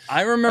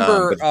 I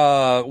remember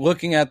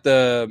looking at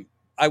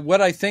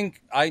what I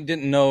think I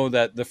didn't know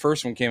that the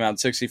first one came out in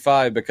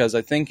 '65 because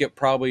I think it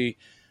probably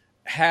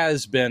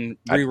has been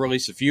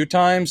re-released a few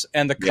times,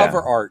 and the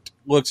cover art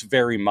looks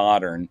very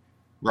modern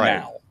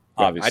now.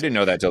 Obviously, I didn't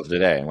know that till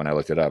today. When I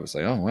looked it up, it's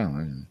like, oh wow,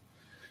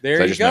 there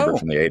you I just go. Remember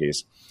from the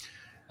 '80s.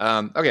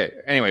 Okay.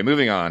 Anyway,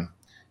 moving on.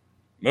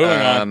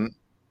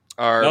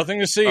 Nothing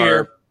to see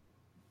here.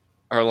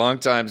 Our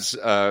longtime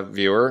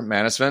viewer,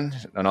 Manasvin,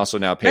 and also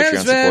now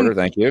Patreon supporter.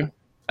 Thank you.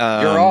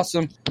 You're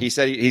awesome. He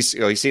said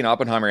he's seen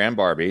Oppenheimer and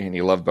Barbie, and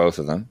he loved both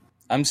of them.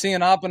 I'm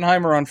seeing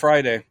Oppenheimer on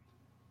Friday.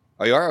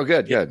 Oh, you are? Oh,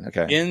 good.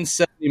 Okay. In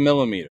 70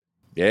 millimeter.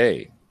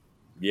 Yay.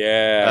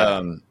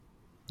 Yeah.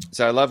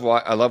 So I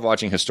love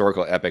watching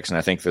historical epics, and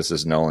I think this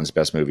is Nolan's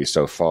best movie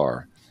so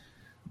far.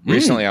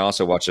 Recently, I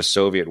also watched a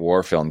Soviet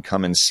war film,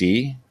 Come and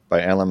See,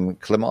 by Elem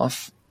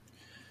Klimov.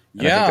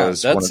 And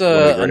that's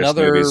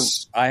another.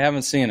 Movies. I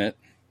haven't seen it.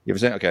 You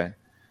haven't seen it? Okay.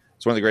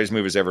 It's one of the greatest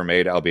movies ever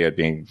made, albeit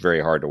being very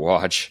hard to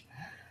watch.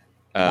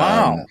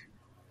 Wow.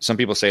 some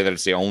people say that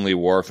it's the only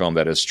war film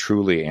that is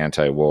truly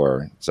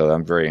anti-war. So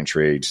I'm very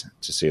intrigued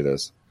to see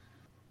this.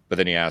 But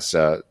then he asks,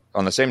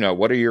 on the same note,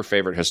 what are your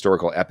favorite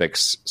historical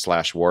epics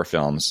 / war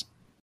films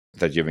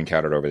that you've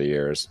encountered over the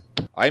years?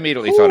 I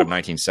immediately thought of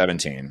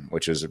 1917,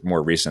 which is a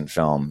more recent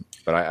film,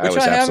 but I was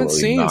absolutely haven't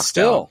seen knocked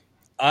still. out.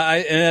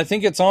 I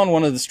think it's on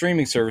one of the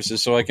streaming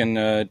services, so I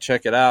can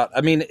check it out.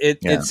 I mean,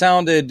 it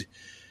sounded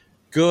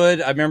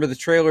good. I remember the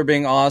trailer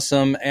being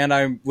awesome, and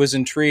I was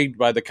intrigued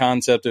by the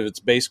concept of it's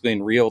basically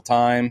in real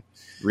time.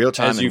 Real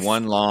time in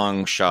one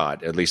long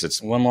shot. At least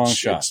it's one long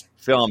shot. It's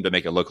filmed to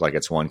make it look like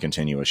it's one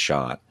continuous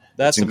shot.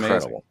 That's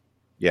incredible. Amazing.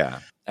 Yeah,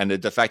 and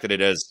the fact that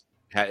it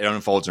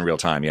unfolds in real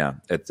time. Yeah,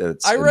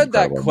 it's I read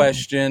incredible. that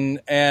question,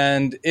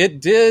 and it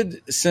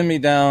did send me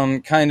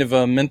down kind of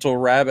a mental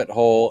rabbit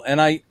hole.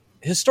 And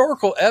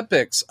historical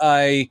epics,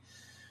 I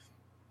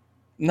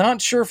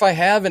not sure if I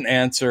have an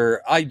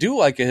answer. I do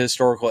like a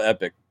historical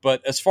epic,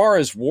 but as far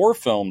as war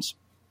films,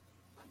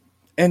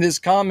 and his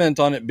comment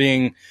on it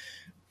being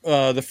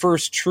the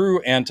first true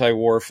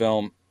anti-war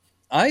film,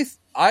 I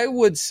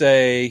would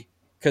say,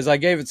 because I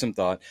gave it some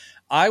thought,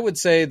 I would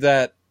say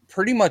that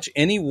pretty much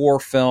any war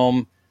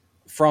film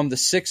from the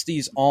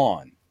 60s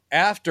on,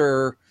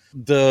 after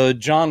the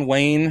John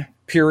Wayne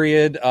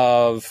period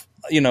of,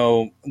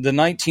 the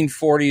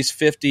 1940s,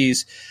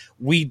 50s,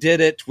 we did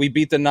it, we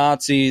beat the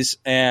Nazis,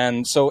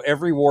 and so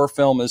every war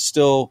film is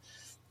still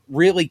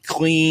really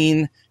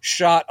clean,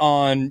 shot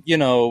on,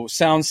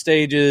 sound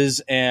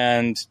stages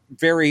and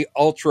very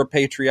ultra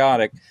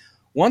patriotic.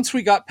 Once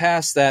we got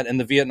past that and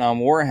the Vietnam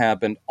War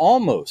happened,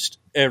 almost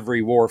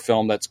every war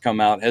film that's come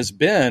out has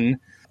been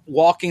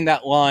walking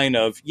that line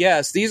of,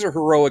 yes, these are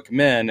heroic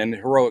men and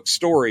heroic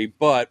story,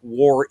 but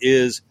war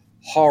is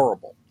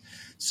horrible.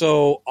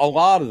 So a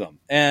lot of them.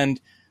 And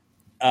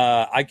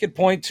I could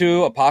point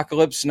to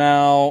Apocalypse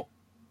Now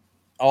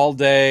all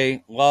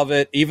day, love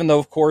it, even though,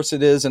 of course,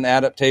 it is an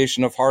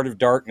adaptation of Heart of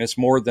Darkness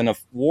more than a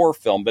war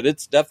film, but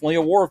it's definitely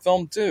a war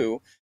film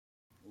too.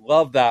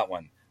 Love that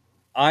one.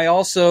 I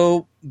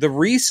also, the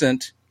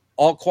recent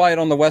All Quiet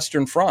on the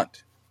Western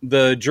Front,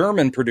 the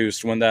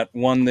German-produced one that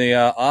won the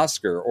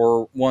Oscar,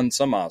 or won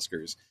some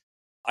Oscars.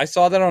 I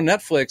saw that on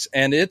Netflix,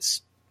 and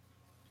it's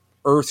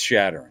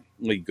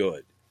earth-shatteringly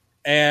good.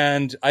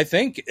 And I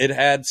think it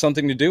had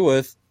something to do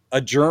with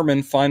a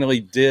German finally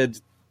did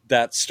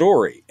that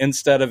story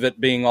instead of it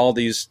being all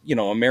these,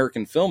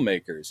 American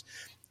filmmakers.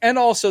 And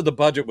also the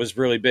budget was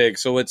really big,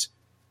 so it's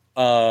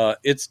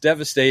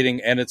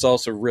devastating, and it's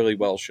also really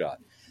well shot.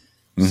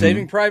 Mm-hmm.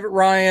 Saving Private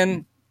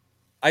Ryan,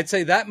 I'd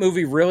say that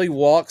movie really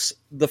walks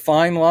the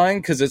fine line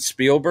because it's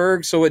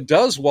Spielberg. So it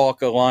does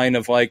walk a line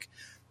of like,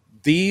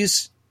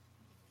 these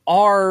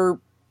are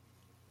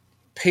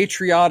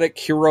patriotic,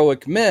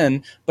 heroic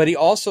men, but he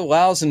also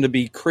allows them to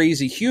be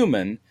crazy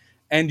human.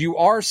 And you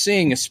are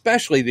seeing,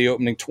 especially the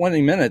opening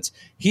 20 minutes,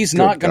 he's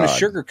not going to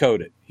sugarcoat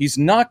it. He's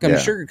not going to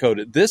sugarcoat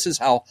it. This is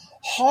how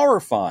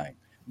horrifying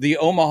the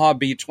Omaha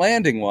Beach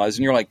landing was.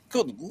 And you're like,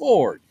 good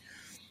Lord.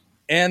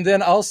 And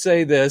then I'll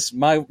say this,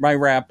 my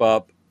wrap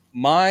up,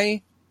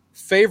 my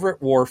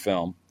favorite war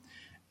film,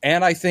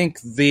 and I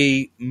think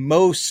the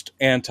most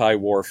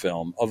anti-war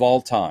film of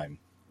all time,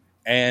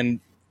 and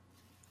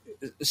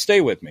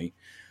stay with me,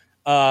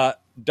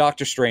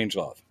 Dr.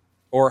 Strangelove,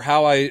 or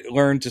How I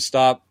Learned to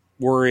Stop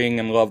Worrying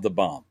and Love the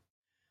Bomb.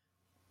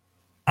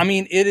 I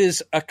mean, it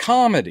is a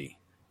comedy,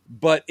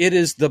 but it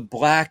is the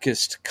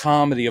blackest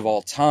comedy of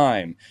all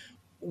time,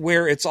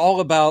 where it's all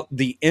about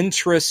the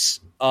interests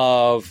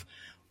of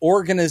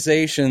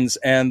organizations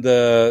and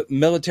the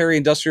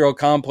military-industrial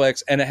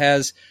complex, and it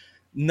has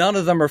none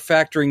of them are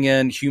factoring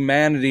in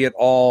humanity at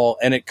all,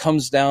 and it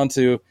comes down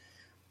to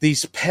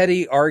these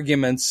petty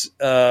arguments,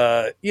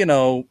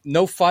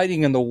 no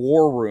fighting in the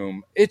war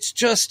room. It's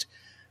just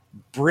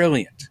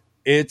brilliant.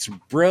 It's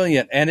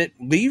brilliant, and it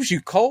leaves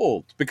you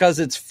cold because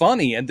it's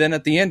funny, and then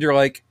at the end you're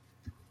like,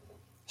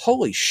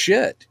 holy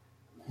shit.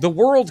 The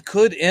world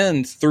could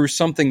end through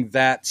something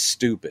that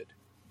stupid.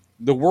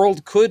 The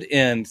world could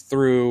end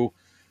through...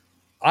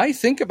 I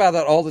think about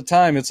that all the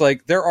time. It's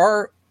like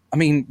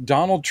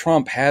Donald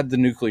Trump had the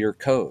nuclear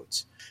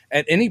codes.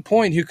 At any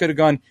point, he could have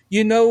gone,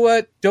 you know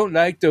what? Don't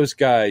like those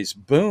guys.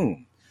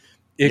 Boom.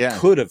 It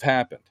could have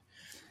happened.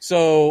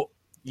 So,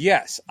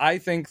 yes, I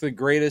think the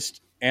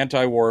greatest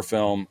anti-war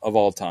film of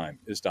all time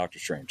is Dr.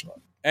 Strangelove.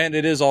 And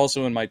it is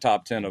also in my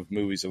top 10 of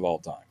movies of all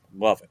time.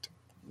 Love it.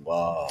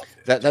 Love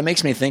it. That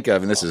makes me think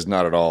of, and this is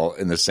not at all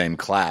in the same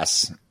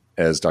class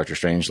as Dr.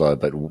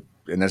 Strangelove,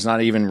 and there's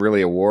not even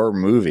really a war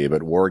movie,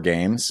 but War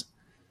Games.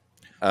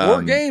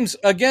 War Games,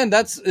 again,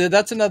 that's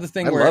another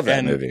thing. I love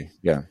that movie.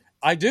 Yeah,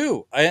 I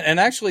do. And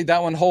actually,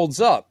 that one holds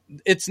up.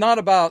 It's not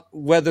about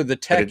whether the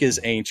tech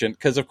is ancient,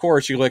 because, of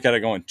course, you look at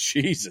it going,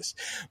 Jesus.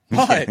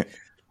 But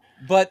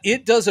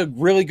it does a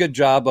really good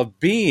job of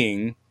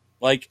being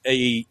like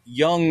a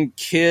young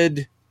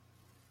kid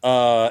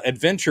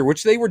adventure,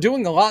 which they were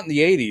doing a lot in the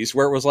 80s,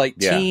 where it was like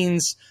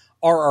teens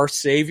are our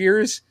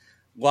saviors,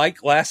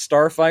 like Last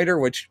Starfighter,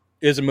 which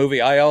is a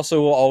movie I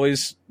also will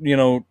always,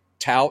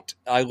 tout.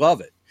 I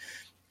love it.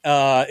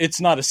 It's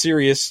not a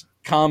serious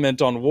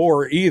comment on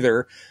war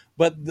either.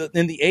 But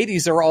in the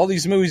 80s, there were all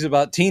these movies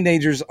about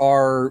teenagers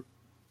are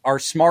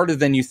smarter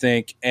than you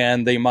think,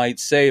 and they might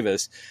save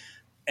us.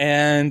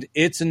 And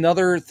it's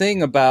another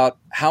thing about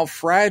how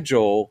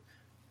fragile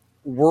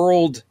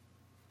world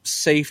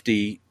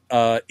safety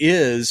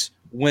is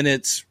when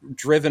it's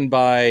driven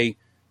by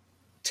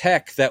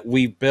tech that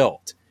we've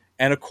built.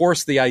 And of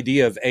course, the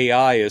idea of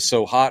AI is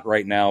so hot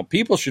right now.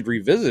 People should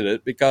revisit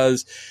it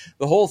because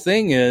the whole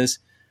thing is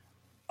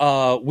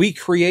we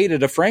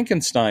created a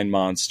Frankenstein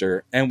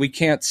monster and we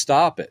can't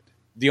stop it.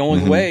 The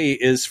only way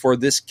is for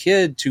this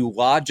kid to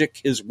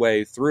logic his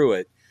way through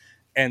it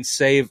and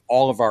save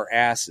all of our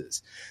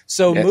asses.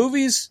 So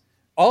movies,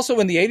 also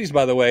in the 80s,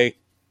 by the way,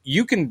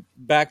 you can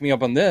back me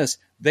up on this,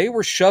 they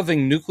were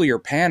shoving nuclear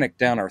panic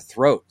down our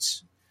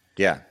throats.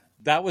 Yeah.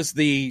 That was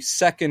the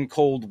second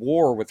Cold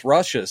War with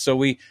Russia.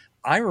 So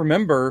I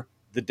remember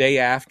the day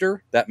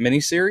after that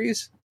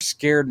miniseries,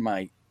 scared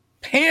my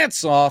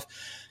pants off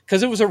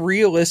because it was a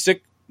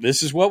realistic,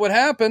 this is what would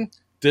happen.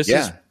 This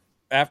is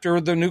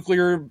after the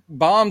nuclear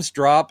bombs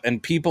drop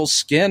and people's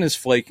skin is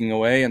flaking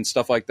away and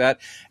stuff like that.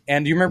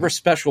 And do you remember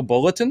Special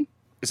Bulletin?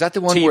 Is that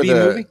the one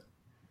TV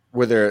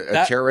where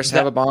a terrorists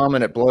have a bomb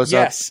and it blows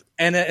up? Yes,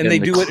 and they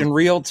do it in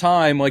real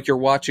time like you're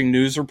watching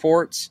news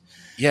reports.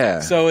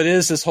 Yeah. So it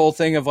is this whole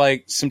thing of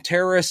like some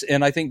terrorists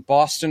in, I think,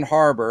 Boston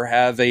Harbor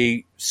have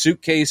a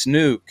suitcase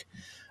nuke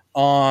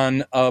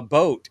on a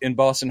boat in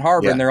Boston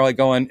Harbor. And they're like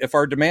going, if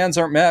our demands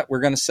aren't met, we're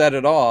going to set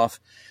it off.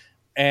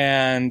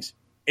 And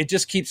it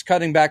just keeps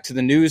cutting back to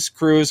the news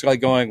crews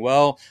like going,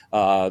 well,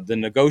 the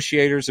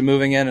negotiators are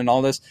moving in and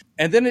all this.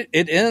 And then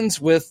it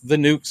ends with the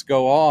nukes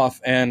go off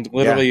and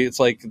literally it's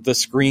like the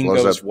screen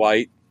goes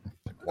white.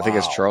 I think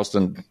it's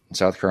Charleston,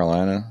 South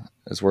Carolina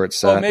is where it's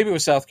set. Oh, maybe it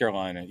was South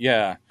Carolina.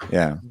 Yeah.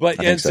 Yeah.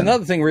 But it's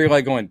another thing where you're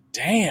like going,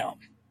 damn,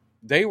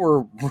 they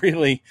were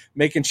really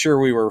making sure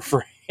we were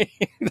afraid.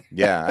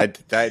 Yeah.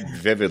 I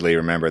vividly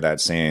remember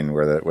that scene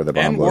where the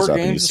bomb and blows War up and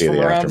you Games see from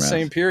the around aftermath. the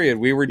same period.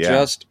 We were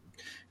just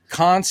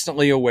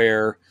constantly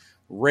aware.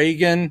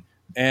 Reagan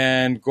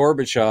and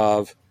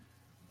Gorbachev,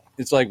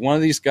 it's like one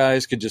of these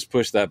guys could just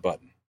push that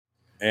button.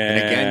 And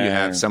again, you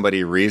have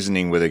somebody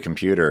reasoning with a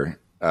computer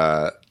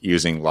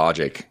using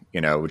logic,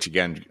 which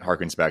again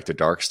harkens back to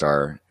Dark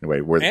Star in a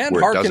way where it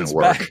doesn't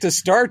work. Back to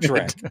Star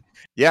Trek.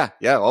 Yeah.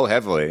 Oh,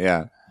 heavily.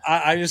 Yeah.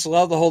 I just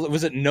love the whole.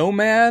 Was it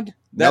Nomad?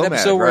 That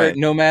episode where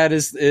Nomad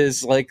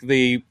is like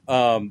the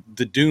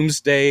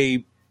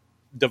doomsday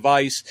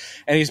device,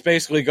 and he's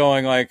basically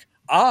going like,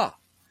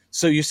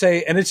 so you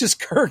say, and it's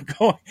just Kirk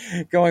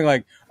going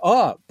like,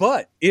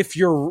 but if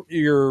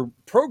your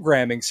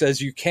programming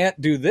says you can't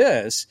do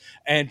this,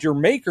 and your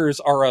makers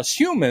are us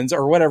humans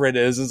or whatever it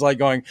is, it's like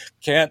going,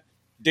 can't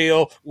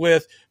deal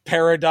with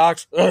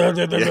paradox, and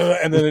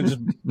then it just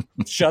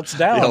shuts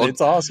down.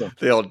 It's awesome.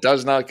 The old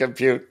does not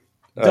compute.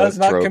 Does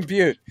not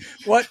compute.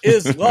 What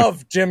is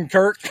love, Jim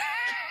Kirk?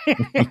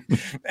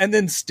 And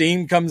then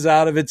steam comes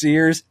out of its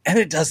ears, and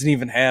it doesn't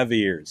even have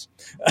ears.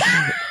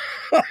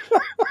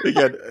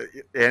 Again,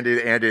 Andy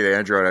the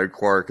android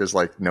Quark is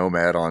like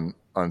Nomad on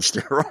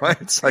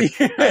steroids.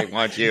 Like, I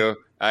want you.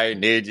 I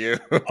need you.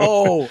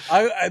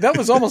 That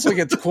was almost like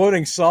it's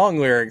quoting song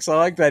lyrics. I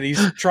like that.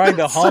 He's trying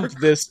to hump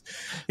this.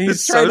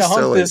 He's trying to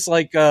hump this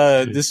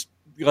this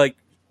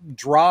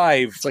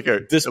drive. It's like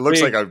it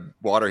looks like a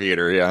water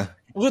heater. Yeah.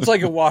 Looks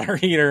like a water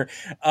heater.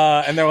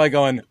 And they're like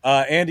going,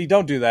 Andy,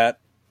 don't do that.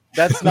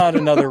 That's not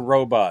another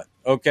robot.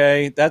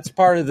 Okay. That's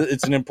part of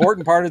it's an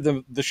important part of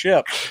the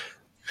ship.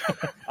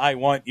 I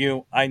want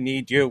you. I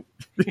need you.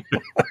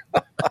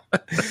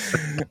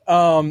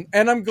 And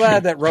I'm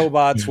glad that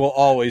robots will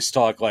always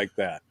talk like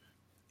that.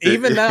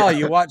 Even now,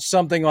 you watch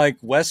something like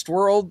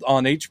Westworld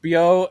on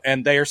HBO,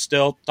 and they are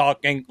still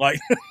talking like.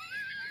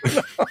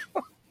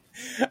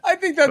 I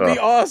think that'd be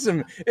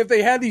awesome if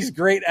they had these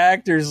great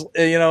actors,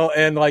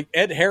 and like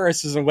Ed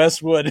Harris is in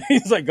Westwood.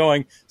 He's like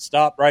going,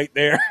 "Stop right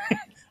there!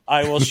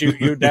 I will shoot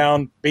you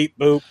down." Beep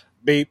boop.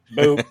 Beep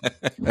boop.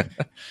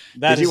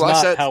 Did you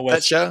watch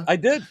that show? I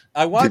did.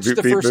 I watched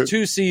the first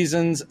 2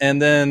 seasons,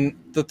 and then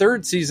the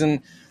 3rd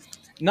season.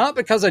 Not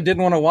because I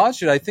didn't want to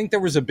watch it. I think there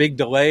was a big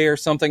delay or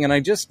something, and I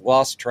just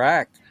lost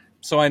track.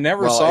 So I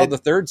never saw the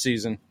 3rd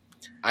season.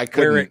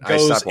 Where it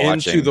goes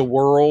into the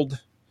world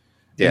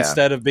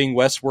instead of being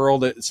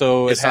Westworld.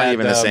 So it's not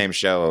even the same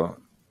show.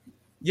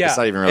 Yeah, it's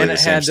not even really the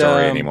same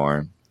story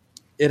anymore.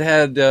 It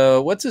had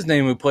what's his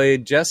name who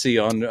played Jesse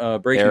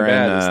on Breaking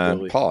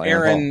Bad?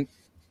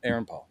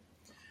 Aaron Paul.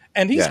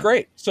 And he's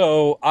great.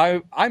 So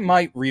I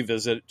might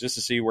revisit it just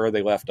to see where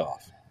they left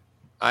off.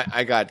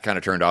 I got kind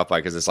of turned off by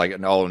because it's like,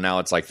 now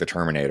it's like the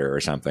Terminator or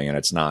something, and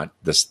it's not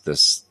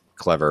this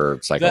clever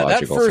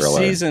psychological thriller. That first thriller.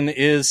 season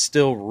is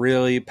still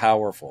really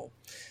powerful.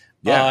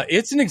 Yeah.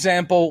 It's an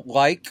example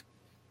like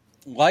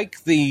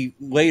the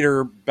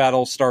later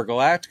Battlestar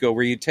Galactica,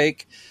 where you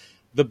take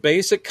the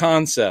basic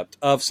concept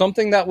of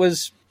something that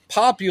was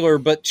popular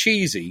but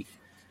cheesy,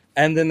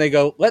 and then they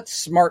go, let's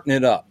smarten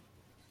it up.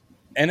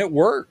 And it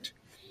worked.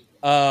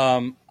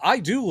 I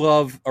do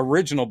love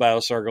original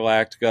Battlestar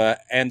Galactica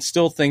and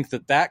still think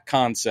that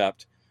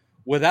concept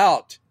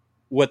without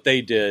what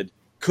they did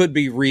could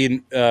be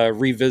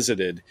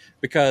revisited,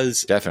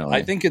 because definitely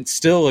I think it's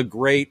still a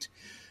great.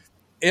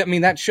 I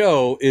mean, that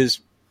show is,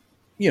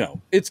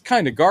 it's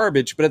kind of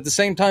garbage, but at the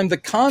same time, the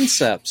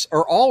concepts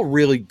are all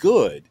really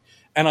good,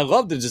 and I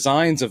love the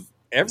designs of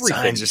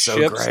everything: the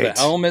ships, the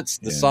helmets,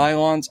 the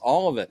Cylons,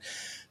 all of it.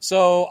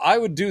 So I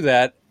would do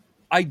that.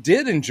 I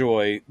did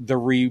enjoy the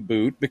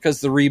reboot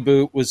because the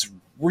reboot was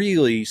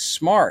really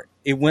smart.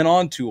 It went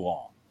on too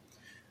long.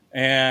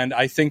 And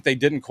I think they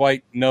didn't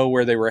quite know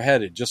where they were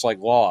headed, just like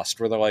Lost,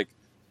 where they're like,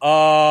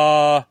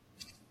 okay,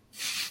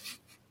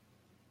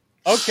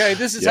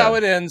 this is how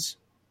it ends.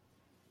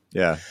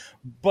 Yeah.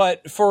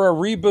 But for a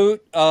reboot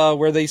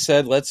where they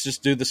said, let's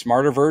just do the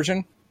smarter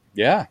version,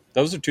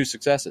 those are two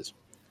successes.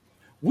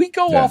 We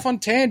go off on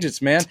tangents,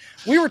 man.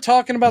 We were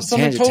talking about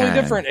something totally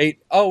different.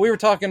 We were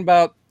talking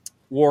about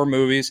war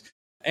movies.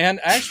 And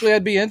actually,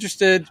 I'd be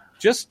interested,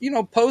 just,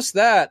 post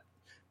that.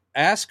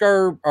 Ask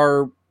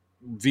our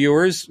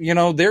viewers,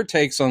 their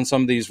takes on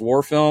some of these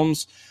war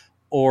films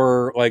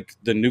or like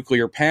the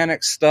nuclear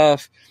panic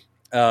stuff.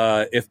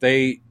 If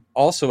they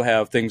also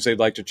have things they'd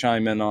like to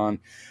chime in on.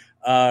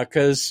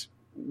 Because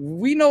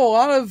we know a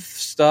lot of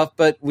stuff,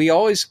 but we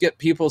always get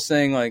people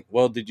saying like,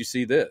 well, did you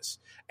see this?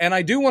 And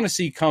I do want to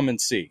see Come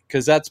and See,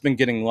 because that's been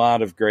getting a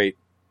lot of great,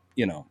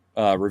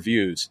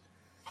 reviews.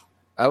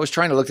 I was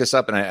trying to look this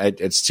up, and I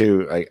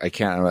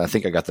can't. I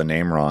think I got the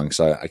name wrong,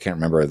 so I can't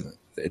remember.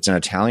 It's an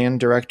Italian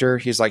director.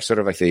 He's like sort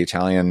of like the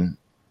Italian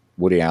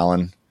Woody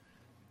Allen.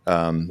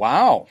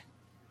 Wow.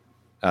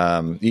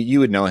 You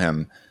would know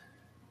him,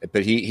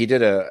 but he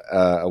did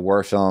a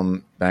war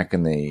film back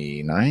in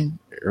the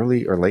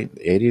early or late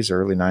 80s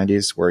or early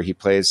 90s, where he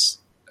plays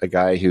a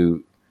guy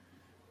who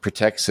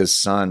protects his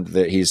son.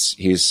 That he's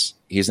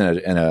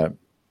in a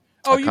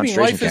you mean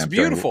Life is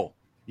Beautiful?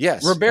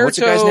 Yes. Roberto What's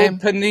the guy's name?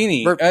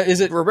 Benigni.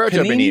 Is it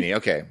Roberto Benigni? Benigni?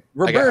 Okay.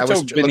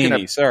 Roberto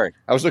Benigni. Sorry.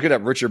 I was looking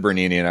up Richard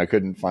Bernini and I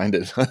couldn't find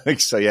it.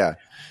 So yeah.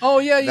 Oh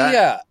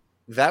yeah.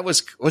 That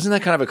wasn't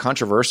that kind of a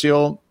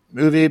controversial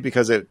movie,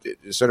 because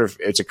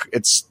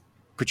it's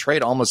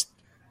portrayed almost,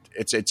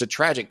 it's a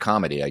tragic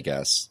comedy, I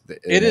guess.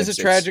 It is a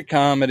tragic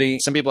comedy.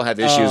 Some people have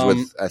issues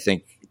with, I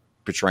think,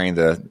 portraying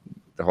the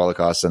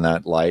Holocaust in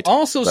that light.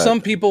 Also,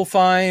 some people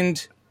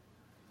find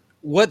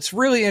what's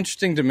really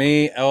interesting to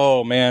me.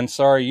 Oh man,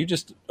 sorry, you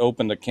just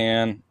opened a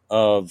can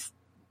of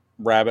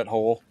rabbit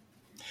hole.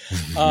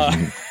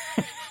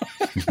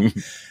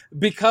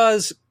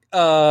 Because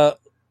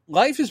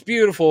Life is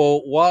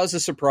Beautiful was a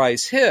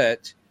surprise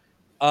hit.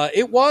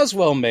 It was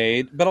well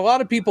made, but a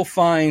lot of people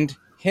find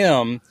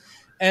him,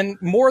 and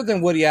more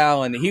than Woody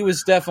Allen, he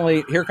was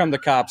definitely, here come the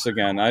cops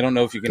again. I don't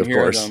know if you can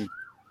hear them.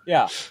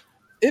 Yeah.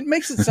 It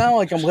makes it sound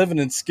like I'm living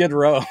in Skid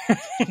Row.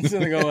 So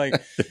they go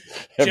like,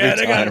 Chad,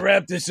 I got to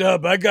wrap this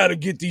up. I got to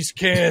get these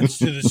cans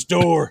to the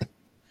store.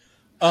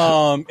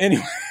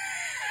 Anyway,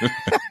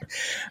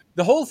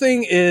 the whole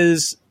thing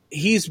is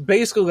he's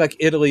basically like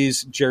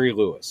Italy's Jerry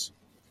Lewis.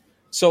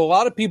 So a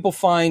lot of people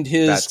find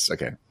his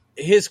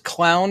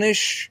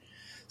clownish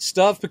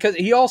stuff, because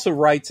he also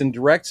writes and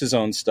directs his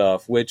own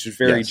stuff, which is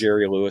very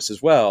Jerry Lewis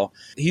as well.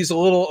 He's a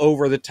little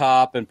over the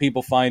top, and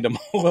people find him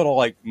a little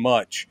like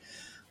much.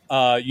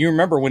 You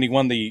remember when he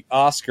won the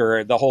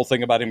Oscar, the whole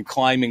thing about him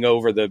climbing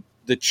over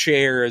the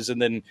chairs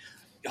and then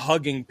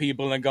hugging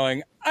people and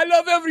going, I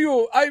love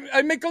you.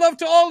 I make love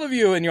to all of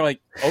you. And you're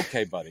like,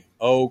 okay, buddy.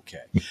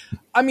 Okay.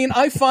 I mean,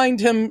 I find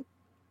him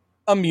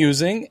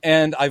amusing,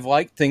 and I've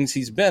liked things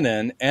he's been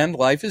in, and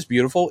Life is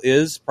Beautiful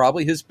is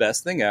probably his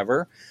best thing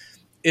ever.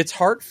 It's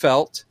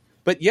heartfelt,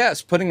 but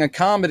yes, putting a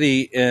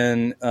comedy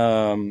in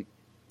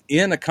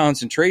a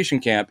concentration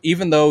camp,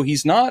 even though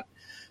he's not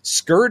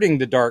skirting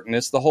the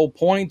darkness, the whole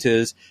point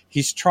is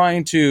he's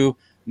trying to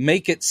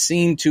make it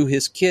seem to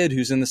his kid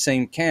who's in the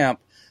same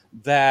camp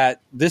that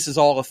this is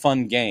all a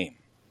fun game.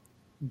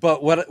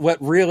 But what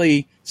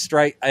really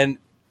and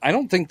I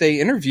don't think they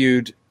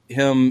interviewed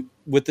him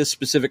with this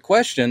specific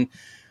question,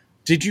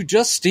 did you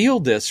just steal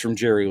this from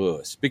Jerry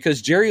Lewis?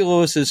 Because Jerry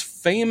Lewis's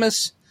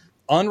famous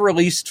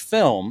unreleased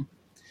film,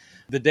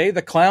 The Day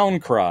the Clown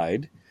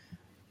Cried,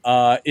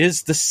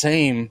 is the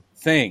same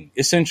thing,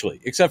 essentially,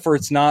 except for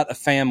it's not a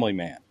family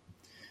man.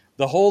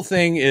 The whole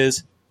thing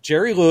is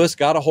Jerry Lewis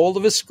got a hold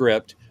of a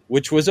script,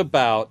 which was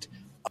about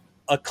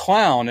a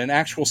clown, an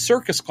actual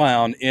circus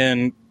clown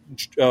in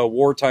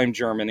wartime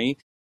Germany.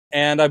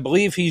 And I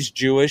believe he's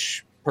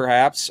Jewish,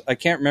 perhaps. I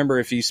can't remember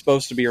if he's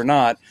supposed to be or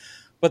not.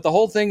 But the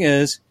whole thing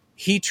is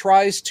he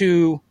tries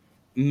to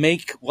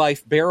make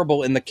life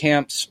bearable in the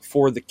camps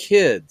for the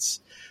kids.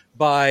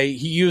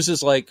 He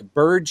uses like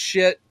bird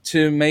shit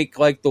to make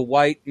like the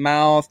white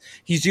mouth.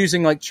 He's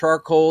using like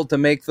charcoal to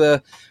make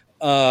the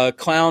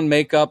clown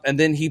makeup, and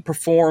then he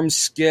performs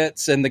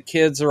skits, and the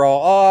kids are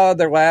all,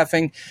 they're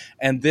laughing.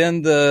 And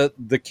then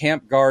the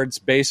camp guards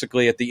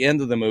basically at the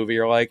end of the movie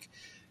are like,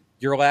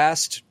 your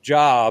last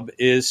job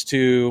is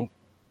to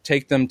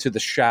take them to the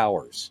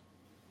showers.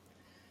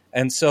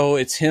 And so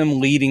it's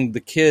him leading the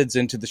kids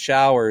into the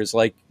showers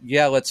like,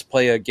 yeah, let's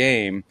play a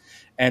game.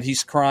 And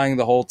he's crying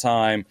the whole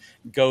time,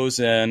 goes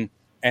in,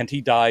 and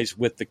he dies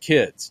with the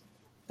kids.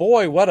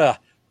 Boy, what a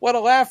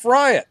laugh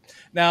riot.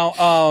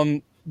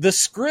 Now, the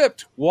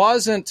script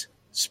wasn't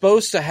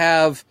supposed to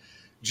have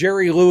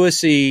Jerry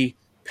Lewis-y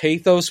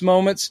pathos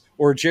moments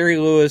or Jerry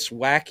Lewis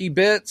wacky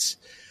bits.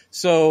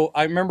 So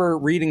I remember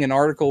reading an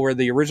article where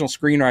the original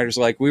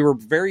screenwriters we were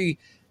very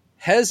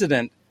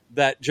hesitant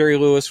that Jerry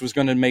Lewis was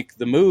going to make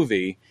the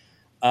movie.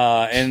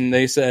 And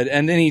they said,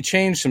 and then he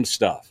changed some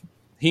stuff.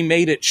 He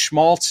made it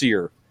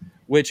schmaltzier,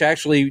 which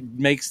actually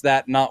makes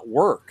that not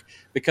work.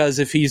 Because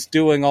if he's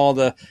doing all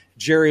the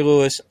Jerry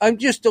Lewis, I'm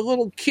just a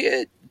little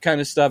kid kind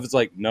of stuff, it's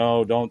like,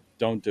 no,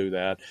 don't do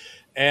that.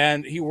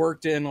 And he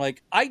worked in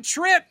I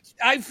tripped.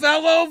 I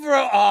fell over.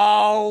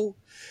 Oh,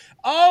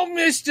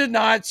 Mr.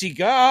 Nazi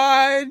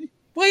God,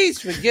 please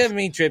forgive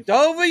me. Tripped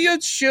over your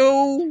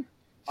shoe.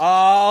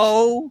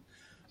 Oh.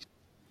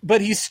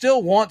 But he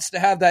still wants to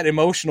have that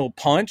emotional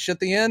punch at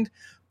the end.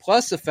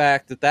 Plus the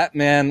fact that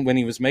man, when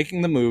he was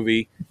making the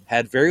movie,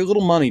 had very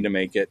little money to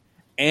make it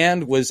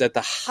and was at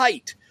the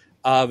height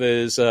of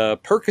his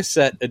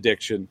Percocet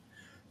addiction,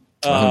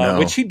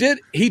 which he did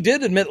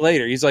admit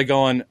later. He's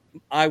going,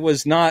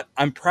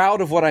 I'm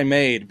proud of what I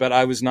made, but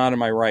I was not in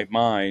my right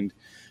mind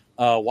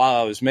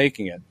while I was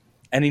making it.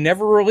 And he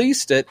never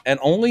released it, and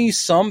only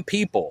some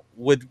people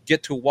would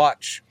get to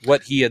watch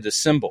what he had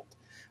assembled.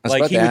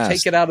 He would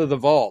take it out of the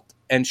vault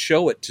and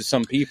show it to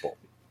some people.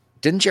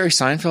 Didn't Jerry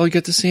Seinfeld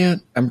get to see it?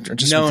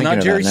 No,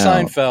 not Jerry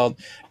Seinfeld.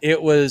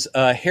 It was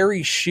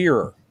Harry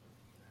Shearer.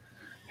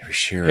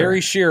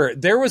 Harry Shearer.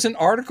 There was an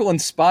article in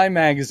Spy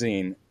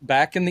Magazine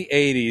back in the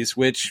 80s,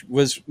 which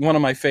was one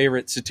of my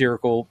favorite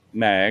satirical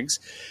mags.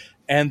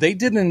 And they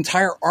did an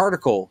entire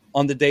article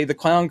on The Day the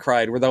Clown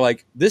Cried where they're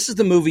like, this is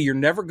the movie you're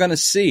never going to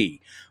see.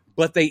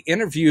 But they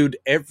interviewed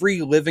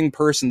every living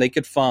person they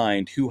could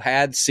find who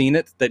had seen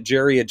it that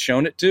Jerry had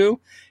shown it to.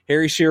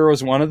 Harry Shearer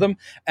was one of them.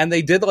 And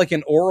they did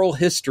an oral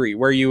history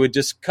where you would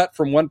just cut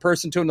from one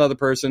person to another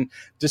person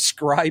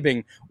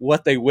describing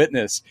what they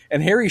witnessed.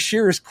 And Harry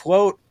Shearer's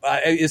quote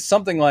is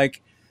something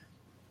like,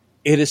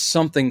 it is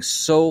something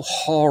so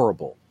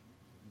horrible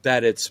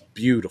that it's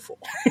beautiful.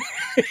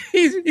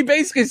 He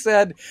basically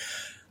said,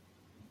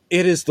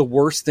 it is the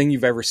worst thing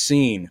you've ever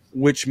seen,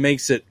 which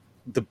makes it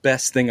the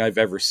best thing I've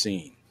ever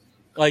seen.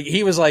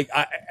 He was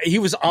he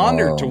was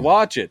honored to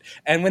watch it.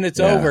 And when it's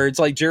over, it's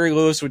like Jerry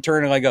Lewis would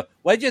turn and go,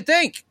 what'd you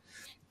think?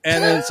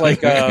 And then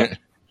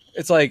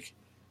it's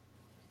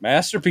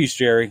masterpiece,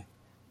 Jerry.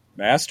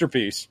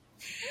 Masterpiece.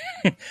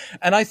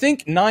 And I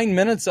think 9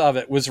 minutes of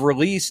it was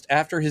released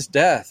after his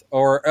death,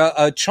 or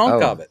a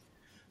chunk of it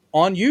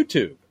on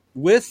YouTube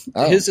with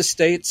his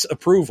estate's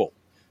approval.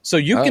 So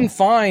you can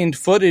find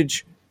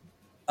footage,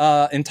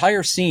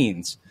 entire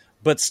scenes,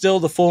 but still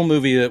the full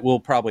movie that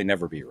will probably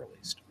never be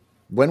released.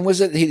 When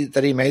was it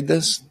that he made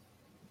this?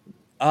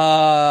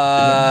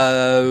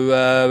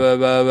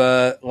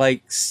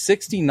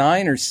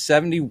 69 or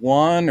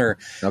 71 or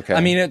okay. I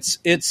mean,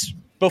 it's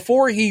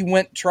before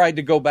he tried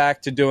to go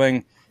back to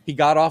doing. He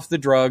got off the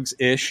drugs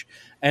ish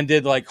and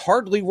did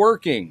Hardly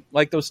Working,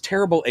 those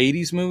terrible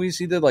 80s movies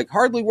he did,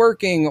 Hardly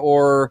Working,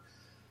 or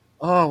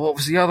what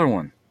was the other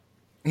one?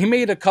 He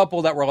made a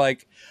couple that were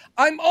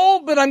I'm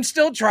old, but I'm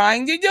still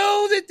trying to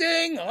do the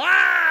thing.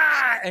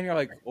 Ah! And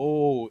you're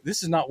oh,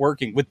 this is not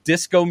working. With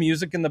disco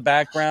music in the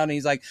background. And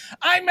he's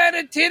I'm at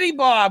a titty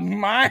bob. And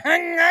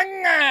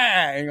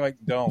you're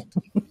don't.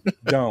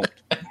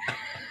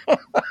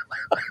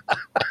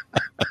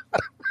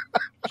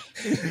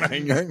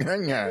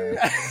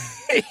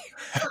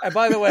 And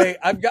by the way,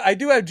 I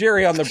do have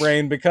Jerry on the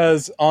brain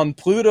because on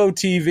Pluto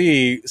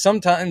TV,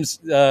 sometimes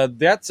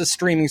that's a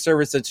streaming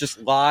service that's just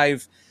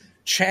live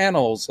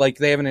channels.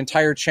 They have an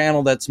entire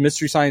channel that's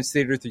Mystery Science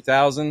Theater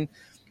 3000,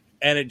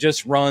 and it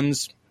just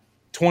runs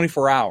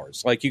 24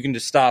 hours. You can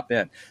just stop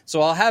in.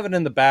 So I'll have it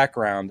in the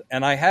background,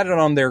 and I had it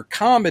on their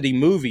comedy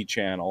movie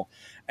channel.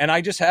 And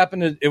I just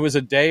happened to, it was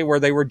a day where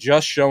they were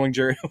just showing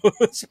Jerry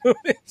Lewis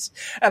movies.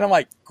 And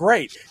I'm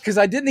great. Because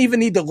I didn't even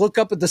need to look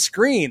up at the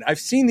screen. I've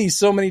seen these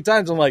so many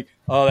times. I'm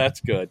oh, that's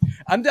good.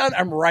 I'm done.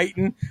 I'm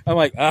writing.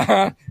 I'm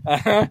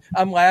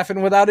I'm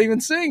laughing without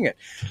even seeing it.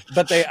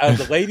 But they,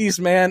 The Ladies'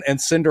 Man and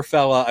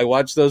Cinderfella, I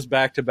watched those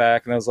back to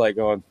back. And I was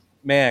going,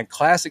 man,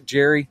 classic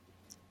Jerry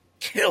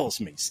kills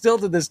me. Still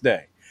to this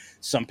day.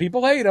 Some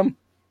people hate him.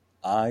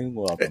 I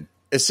love him.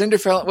 Is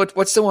Cinderfella?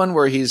 What's the one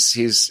where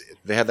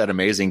they have that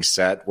amazing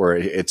set where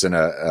it's in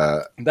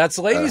a that's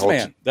the Ladies'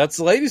 Man. That's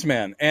the Ladies'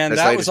 Man, and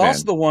that was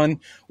also the one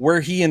where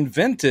he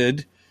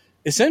invented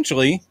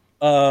essentially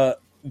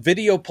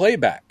video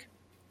playback.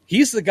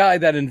 He's the guy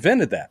that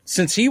invented that,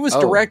 since he was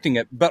directing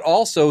it, but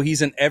also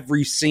he's in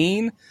every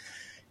scene.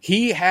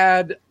 He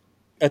had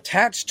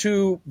attached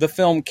to the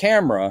film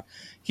camera.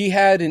 He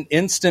had an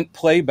instant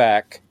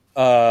playback,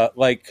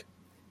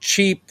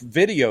 cheap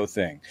video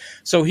thing,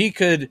 so he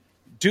could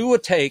do a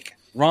take,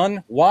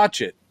 run, watch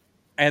it,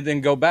 and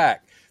then go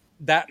back.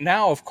 That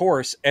now, of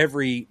course,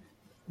 every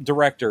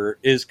director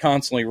is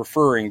constantly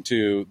referring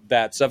to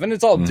that stuff, and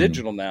it's all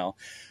digital now.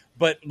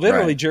 But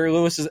literally, Jerry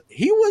Lewis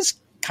he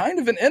was kind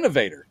of an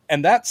innovator,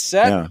 and that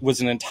set was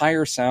an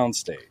entire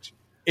soundstage.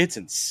 It's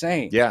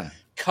insane. Yeah.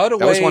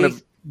 Cutaway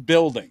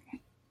building.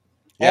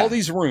 Yeah. All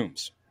these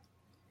rooms.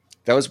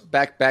 That was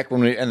back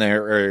when we in the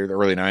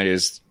early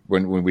 90s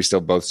when we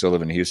still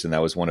live in Houston.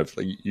 That was one of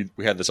we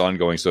had this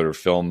ongoing sort of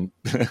film.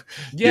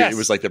 Yes. It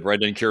was like the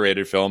Brendan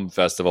curated film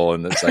festival,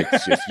 and it's like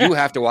you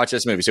have to watch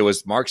this movie. So it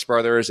was Marx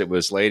Brothers, it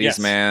was Ladies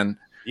Man,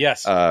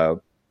 yes, the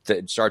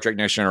Star Trek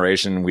Next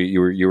Generation.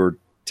 You were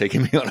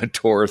taking me on a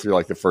tour through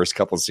like the first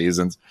couple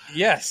seasons.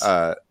 Yes.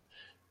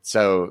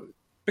 So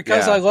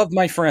because I love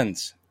my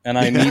friends and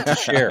I need to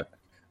share.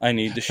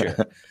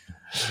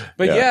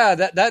 But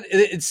that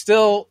it's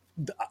still.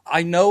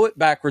 I know it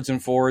backwards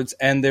and forwards,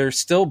 and there's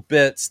still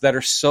bits that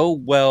are so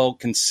well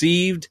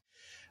conceived.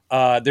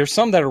 There's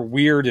some that are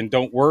weird and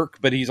don't work,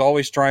 but he's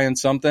always trying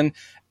something.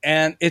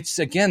 And it's,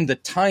 again, the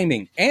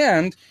timing.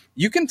 And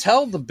you can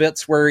tell the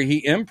bits where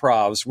he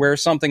improvs, where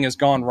something has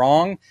gone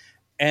wrong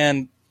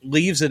and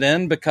leaves it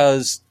in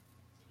because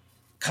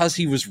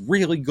he was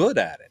really good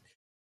at it.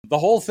 The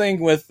whole thing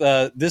with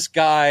this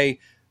guy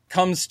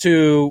comes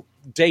to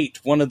date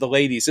one of the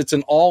ladies. It's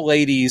an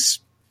all-ladies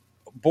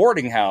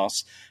boarding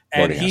house.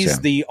 And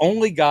he's the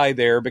only guy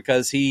there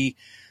because he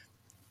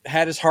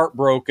had his heart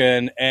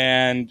broken,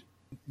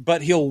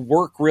 but he'll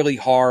work really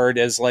hard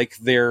as like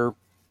their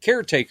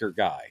caretaker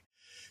guy.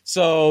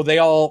 So they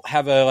all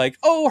have a like,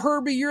 oh,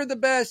 Herbie, you're the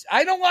best.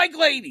 I don't like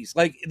ladies.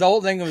 Like the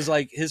whole thing was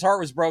like his heart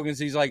was broken.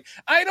 So he's like,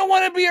 I don't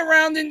want to be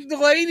around the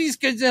ladies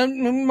because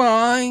I'm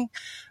mine.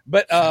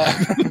 But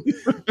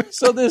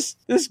so this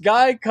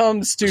guy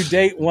comes to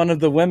date one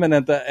of the women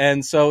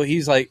and so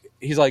he's like,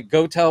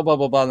 go tell blah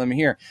blah blah them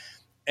here.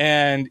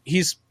 And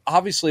he's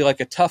obviously like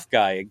a tough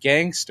guy, a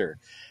gangster.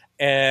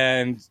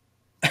 And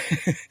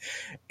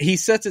he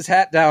sets his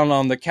hat down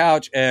on the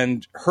couch,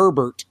 and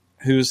Herbert,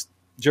 who's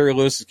Jerry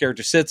Lewis's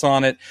character, sits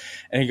on it.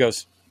 And he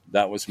goes,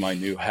 that was my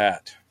new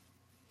hat.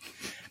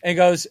 And he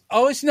goes,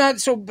 oh, it's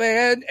not so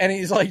bad. And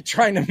he's like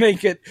trying to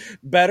make it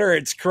better.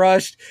 It's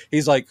crushed.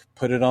 He's like,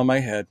 put it on my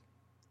head.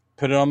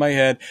 Put it on my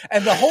head.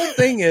 And the whole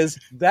thing is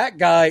that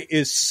guy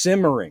is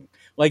simmering.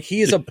 Like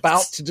he is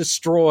about to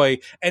destroy,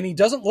 and he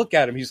doesn't look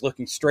at him. He's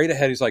looking straight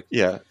ahead. He's like,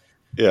 yeah.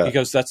 He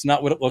goes, that's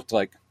not what it looked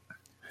like.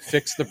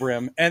 Fix the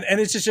brim. And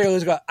it's just,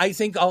 I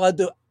think I'll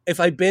do,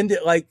 if I bend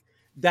it like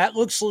that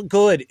looks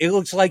good. It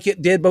looks like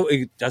it did, but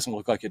it doesn't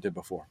look like it did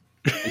before.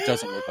 It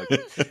doesn't look like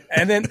it.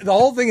 And then the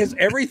whole thing is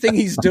everything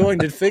he's doing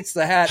to fix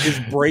the hat is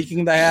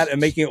breaking the hat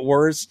and making it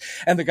worse.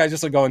 And the guy's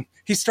just like going,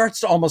 he starts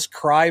to almost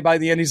cry by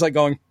the end. He's like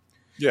going,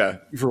 yeah,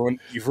 you've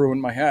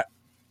ruined my hat.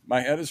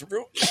 My head is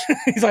ruined.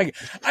 He's like,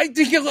 I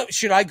think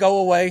should I go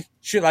away?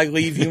 Should I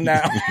leave you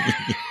now?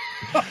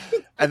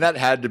 And that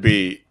had to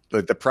be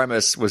like the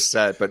premise was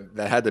set, but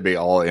that had to be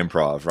all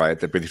improv, right?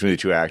 Between the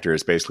two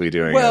actors basically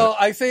doing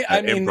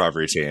improv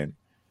routine.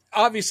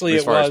 Obviously,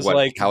 it was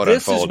like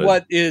this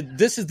unfolded.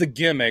 This is the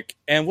gimmick,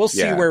 and we'll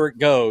see where it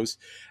goes.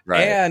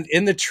 Right. And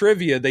in the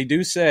trivia, they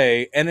do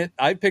say, and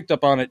I picked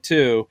up on it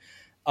too.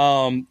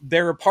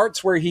 There are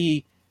parts where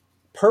he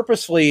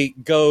purposely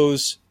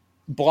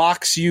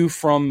blocks you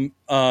from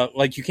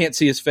like you can't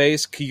see his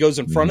face. He goes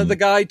in front of the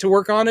guy to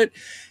work on it.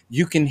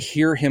 You can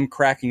hear him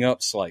cracking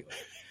up slightly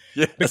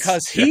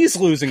because he's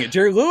losing it.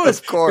 Jerry Lewis,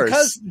 of course,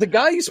 because the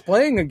guy he's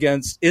playing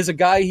against is a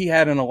guy he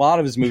had in a lot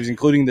of his movies,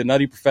 including The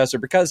Nutty Professor.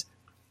 Because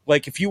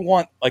like if you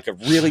want like a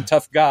really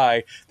tough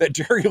guy that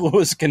Jerry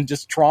Lewis can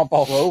just tromp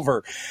all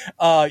over,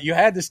 you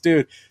had this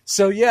dude.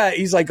 So yeah,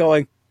 he's like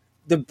going,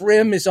 the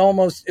brim is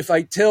almost if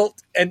I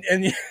tilt and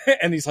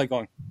he's like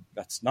going,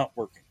 that's not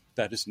working.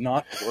 That is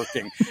not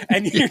working.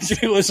 And you're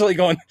literally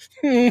going,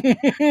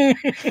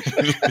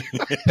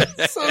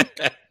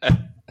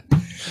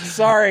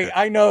 sorry,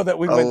 I know that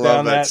we went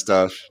down that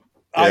stuff.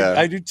 Yeah.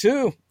 I do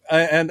too.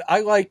 And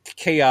I like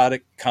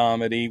chaotic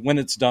comedy when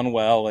it's done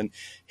well. And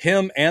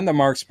him and the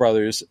Marx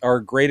Brothers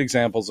are great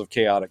examples of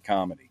chaotic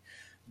comedy.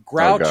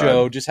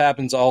 Groucho just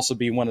happens to also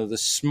be one of the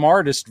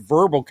smartest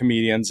verbal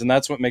comedians, and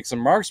that's what makes the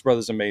Marx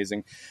Brothers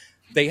amazing.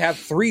 They have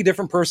 3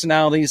 different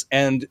personalities,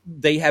 and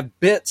they have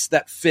bits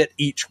that fit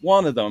each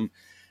one of them.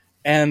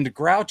 And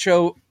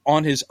Groucho,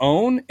 on his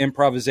own,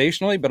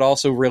 improvisationally, but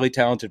also really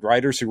talented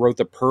writers who wrote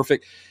the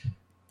perfect...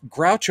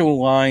 Groucho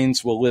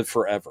lines will live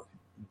forever.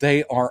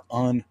 They are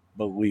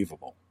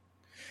unbelievable.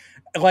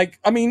 Like,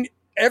 I mean,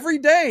 every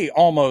day,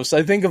 almost,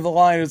 I think of the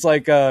line, it's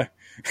like, I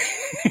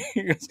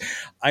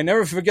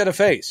never forget a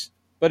face,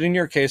 but in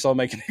your case, I'll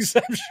make an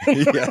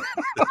exception. Yeah.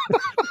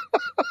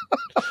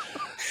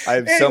 I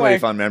have so many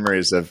fun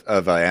memories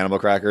of Animal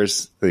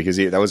Crackers because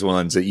that was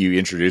one that you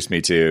introduced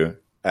me to.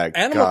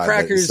 Animal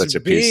Crackers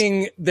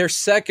being their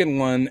second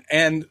one,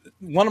 and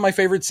one of my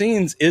favorite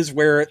scenes is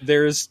where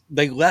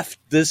they left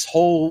this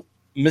whole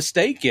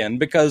mistake in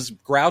because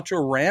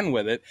Groucho ran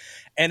with it,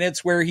 and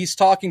it's where he's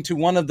talking to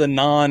one of the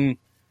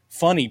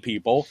non-funny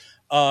people.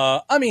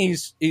 I mean,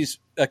 he's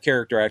a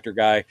character actor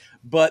guy,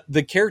 but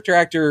the character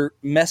actor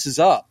messes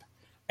up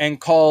and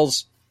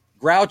calls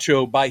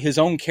Groucho by his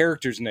own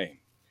character's name.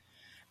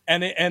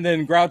 And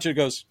then Groucho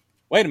goes,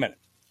 wait a minute,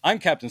 I'm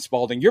Captain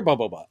Spaulding, you're blah,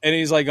 blah, blah. And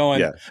he's like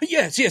going,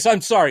 yes,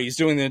 I'm sorry. He's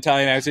doing the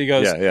Italian accent.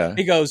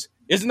 He goes,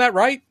 isn't that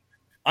right?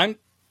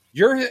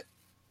 you're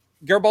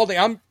Garibaldi,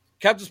 I'm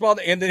Captain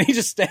Spaulding. And then he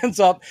just stands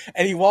up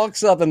and he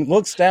walks up and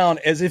looks down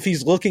as if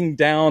he's looking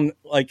down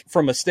like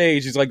from a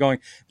stage. He's like going,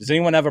 does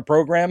anyone have a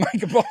program I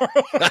can borrow?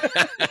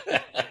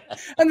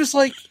 I'm just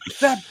like,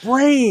 that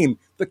brain,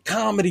 the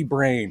comedy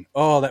brain.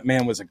 Oh, that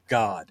man was a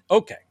god.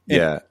 Okay.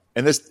 Yeah.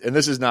 And this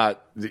is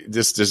not,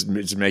 this just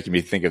is making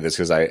me think of this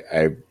because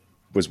I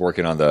was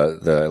working on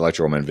the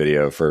Electro Woman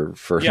video for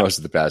most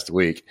of the past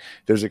week.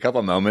 There's a couple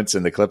of moments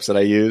in the clips that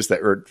I use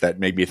that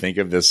make me think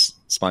of this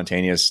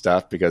spontaneous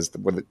stuff because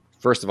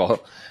first of all,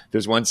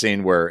 there's one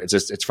scene where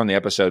it's from the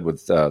episode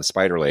with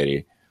Spider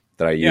Lady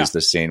that I used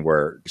this scene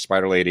where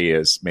Spider Lady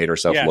has made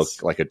herself look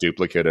like a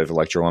duplicate of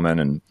Electro Woman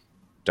and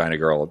Dyna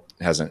Girl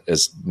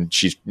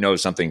she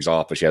knows something's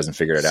off, but she hasn't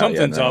figured it out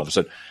yet. And then all of a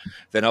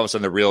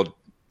sudden the real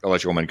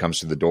Electro Woman comes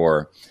to the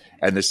door.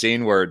 And the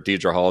scene where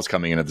Deidre Hall is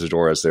coming in at the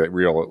door as the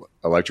real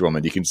Electro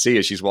Woman, you can see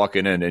as she's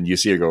walking in and you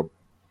see her go,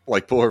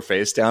 like, pull her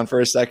face down for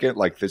a second.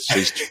 Like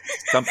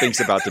something's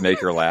about to make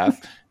her laugh,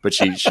 but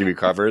she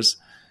recovers.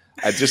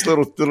 Just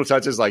little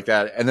touches like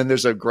that. And then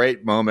there's a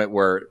great moment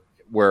where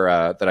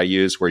that I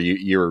use where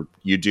you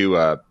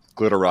do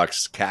Glitter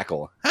Rock's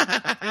cackle.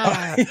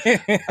 And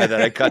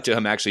then I cut to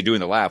him actually doing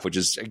the laugh, which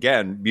is,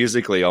 again,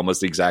 musically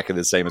almost exactly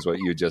the same as what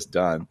you just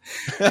done.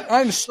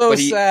 I'm so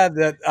sad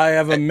that I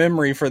have a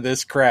memory for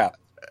this crap.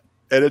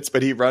 And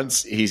he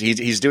runs.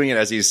 He's doing it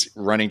as he's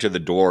running to the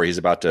door. He's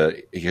supposed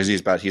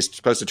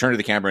to turn to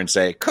the camera and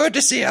say,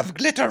 "Courtesy of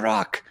Glitter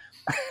Rock,"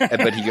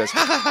 but he goes,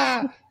 "Ha ha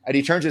ha!" And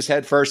he turns his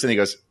head first, and he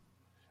goes,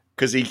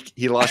 because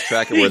he lost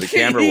track of where the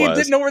camera was.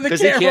 He didn't know where the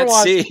camera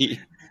was. He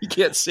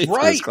can't see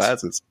through his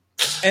glasses.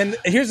 And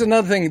here's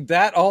another thing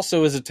that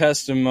also is a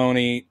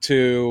testimony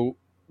to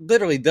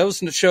literally those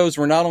shows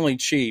were not only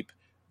cheap.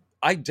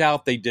 I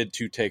doubt they did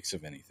 2 takes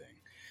of anything.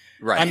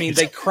 Right. I mean,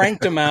 they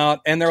cranked them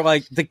out and they're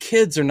like, the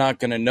kids are not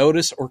going to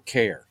notice or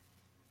care,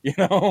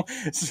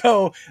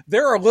 So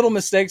there are little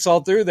mistakes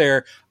all through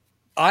there.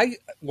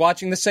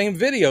 Watching the same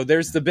video,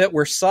 there's the bit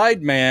where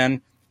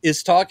Sideman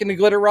is talking to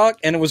Glitter Rock,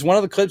 and it was one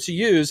of the clips he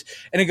used,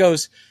 and he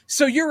goes,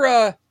 "So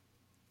your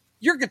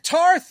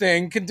guitar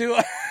thing can do."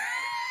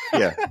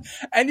 Yeah,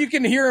 and you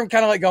can hear him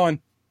kind of like going,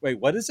 "Wait,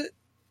 what is it?"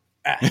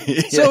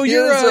 So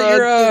your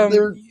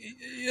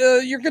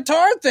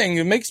guitar thing,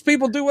 it makes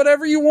people do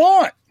whatever you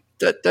want.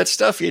 That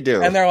stuff you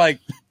do, and they're like,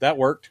 "That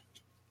worked."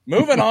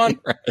 Moving on.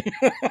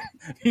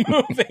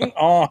 Moving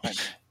on.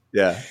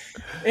 Yeah.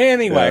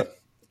 Anyway,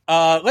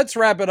 let's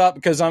wrap it up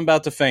because I'm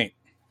about to faint.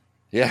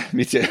 Yeah,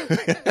 me too.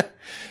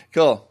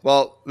 Cool.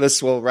 Well,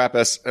 this will wrap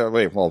us. Our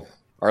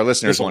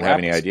listeners won't have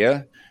any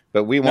idea,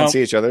 but we won't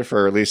see each other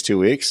for at least 2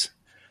 weeks.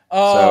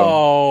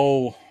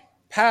 Oh,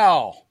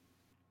 pal.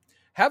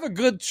 Have a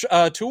good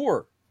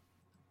tour.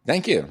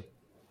 Thank you.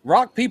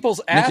 Rock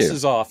people's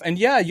asses off. And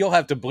yeah, you'll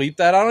have to bleep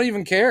that. I don't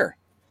even care.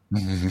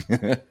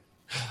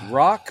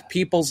 Rock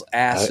people's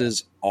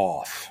asses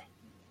off.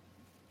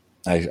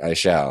 I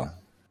shall.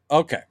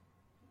 Okay.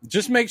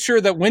 Just make sure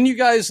that when you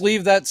guys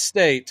leave that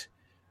state,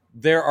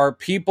 there are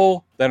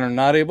people that are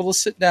not able to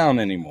sit down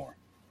anymore.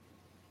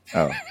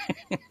 Oh,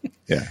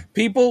 yeah.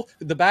 People,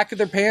 the back of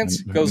their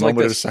pants goes like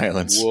this. A moment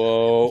of silence.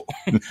 Whoa.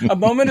 A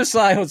moment of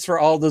silence for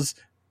all those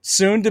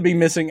soon-to-be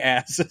missing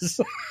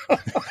asses.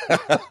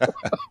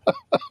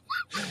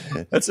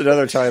 That's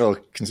another title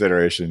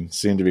consideration.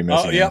 Soon-to-be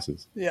missing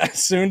asses. Yeah,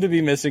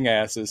 soon-to-be missing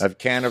asses. A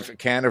can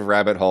of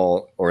rabbit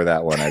hole or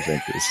that one, I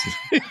think, is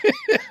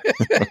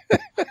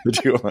the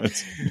 2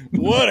 ones.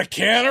 What a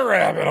can of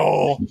rabbit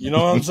hole. You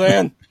know what I'm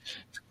saying?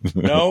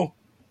 No?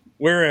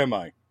 Where am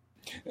I?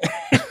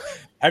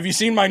 Have you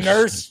seen my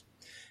nurse?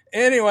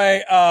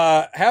 Anyway,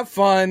 have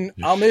fun.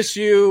 I'll miss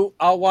you.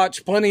 I'll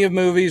watch plenty of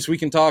movies we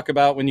can talk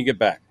about when you get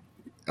back.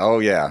 Oh,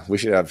 yeah. We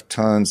should have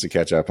tons to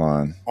catch up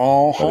on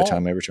by the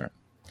time I return.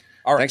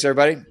 All right. Thanks,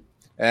 everybody.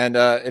 And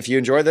if you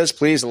enjoy this,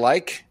 please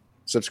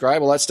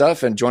subscribe, all that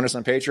stuff, and join us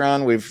on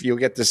Patreon. You'll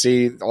get to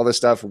see all this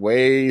stuff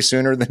way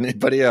sooner than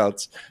anybody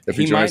else. If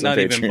you join us on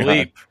Patreon. He might not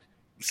even bleep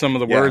some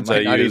of the words I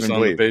use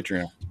on the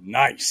Patreon.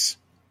 Nice.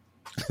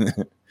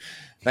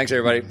 Thanks,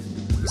 everybody.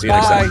 See you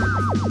next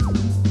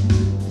time.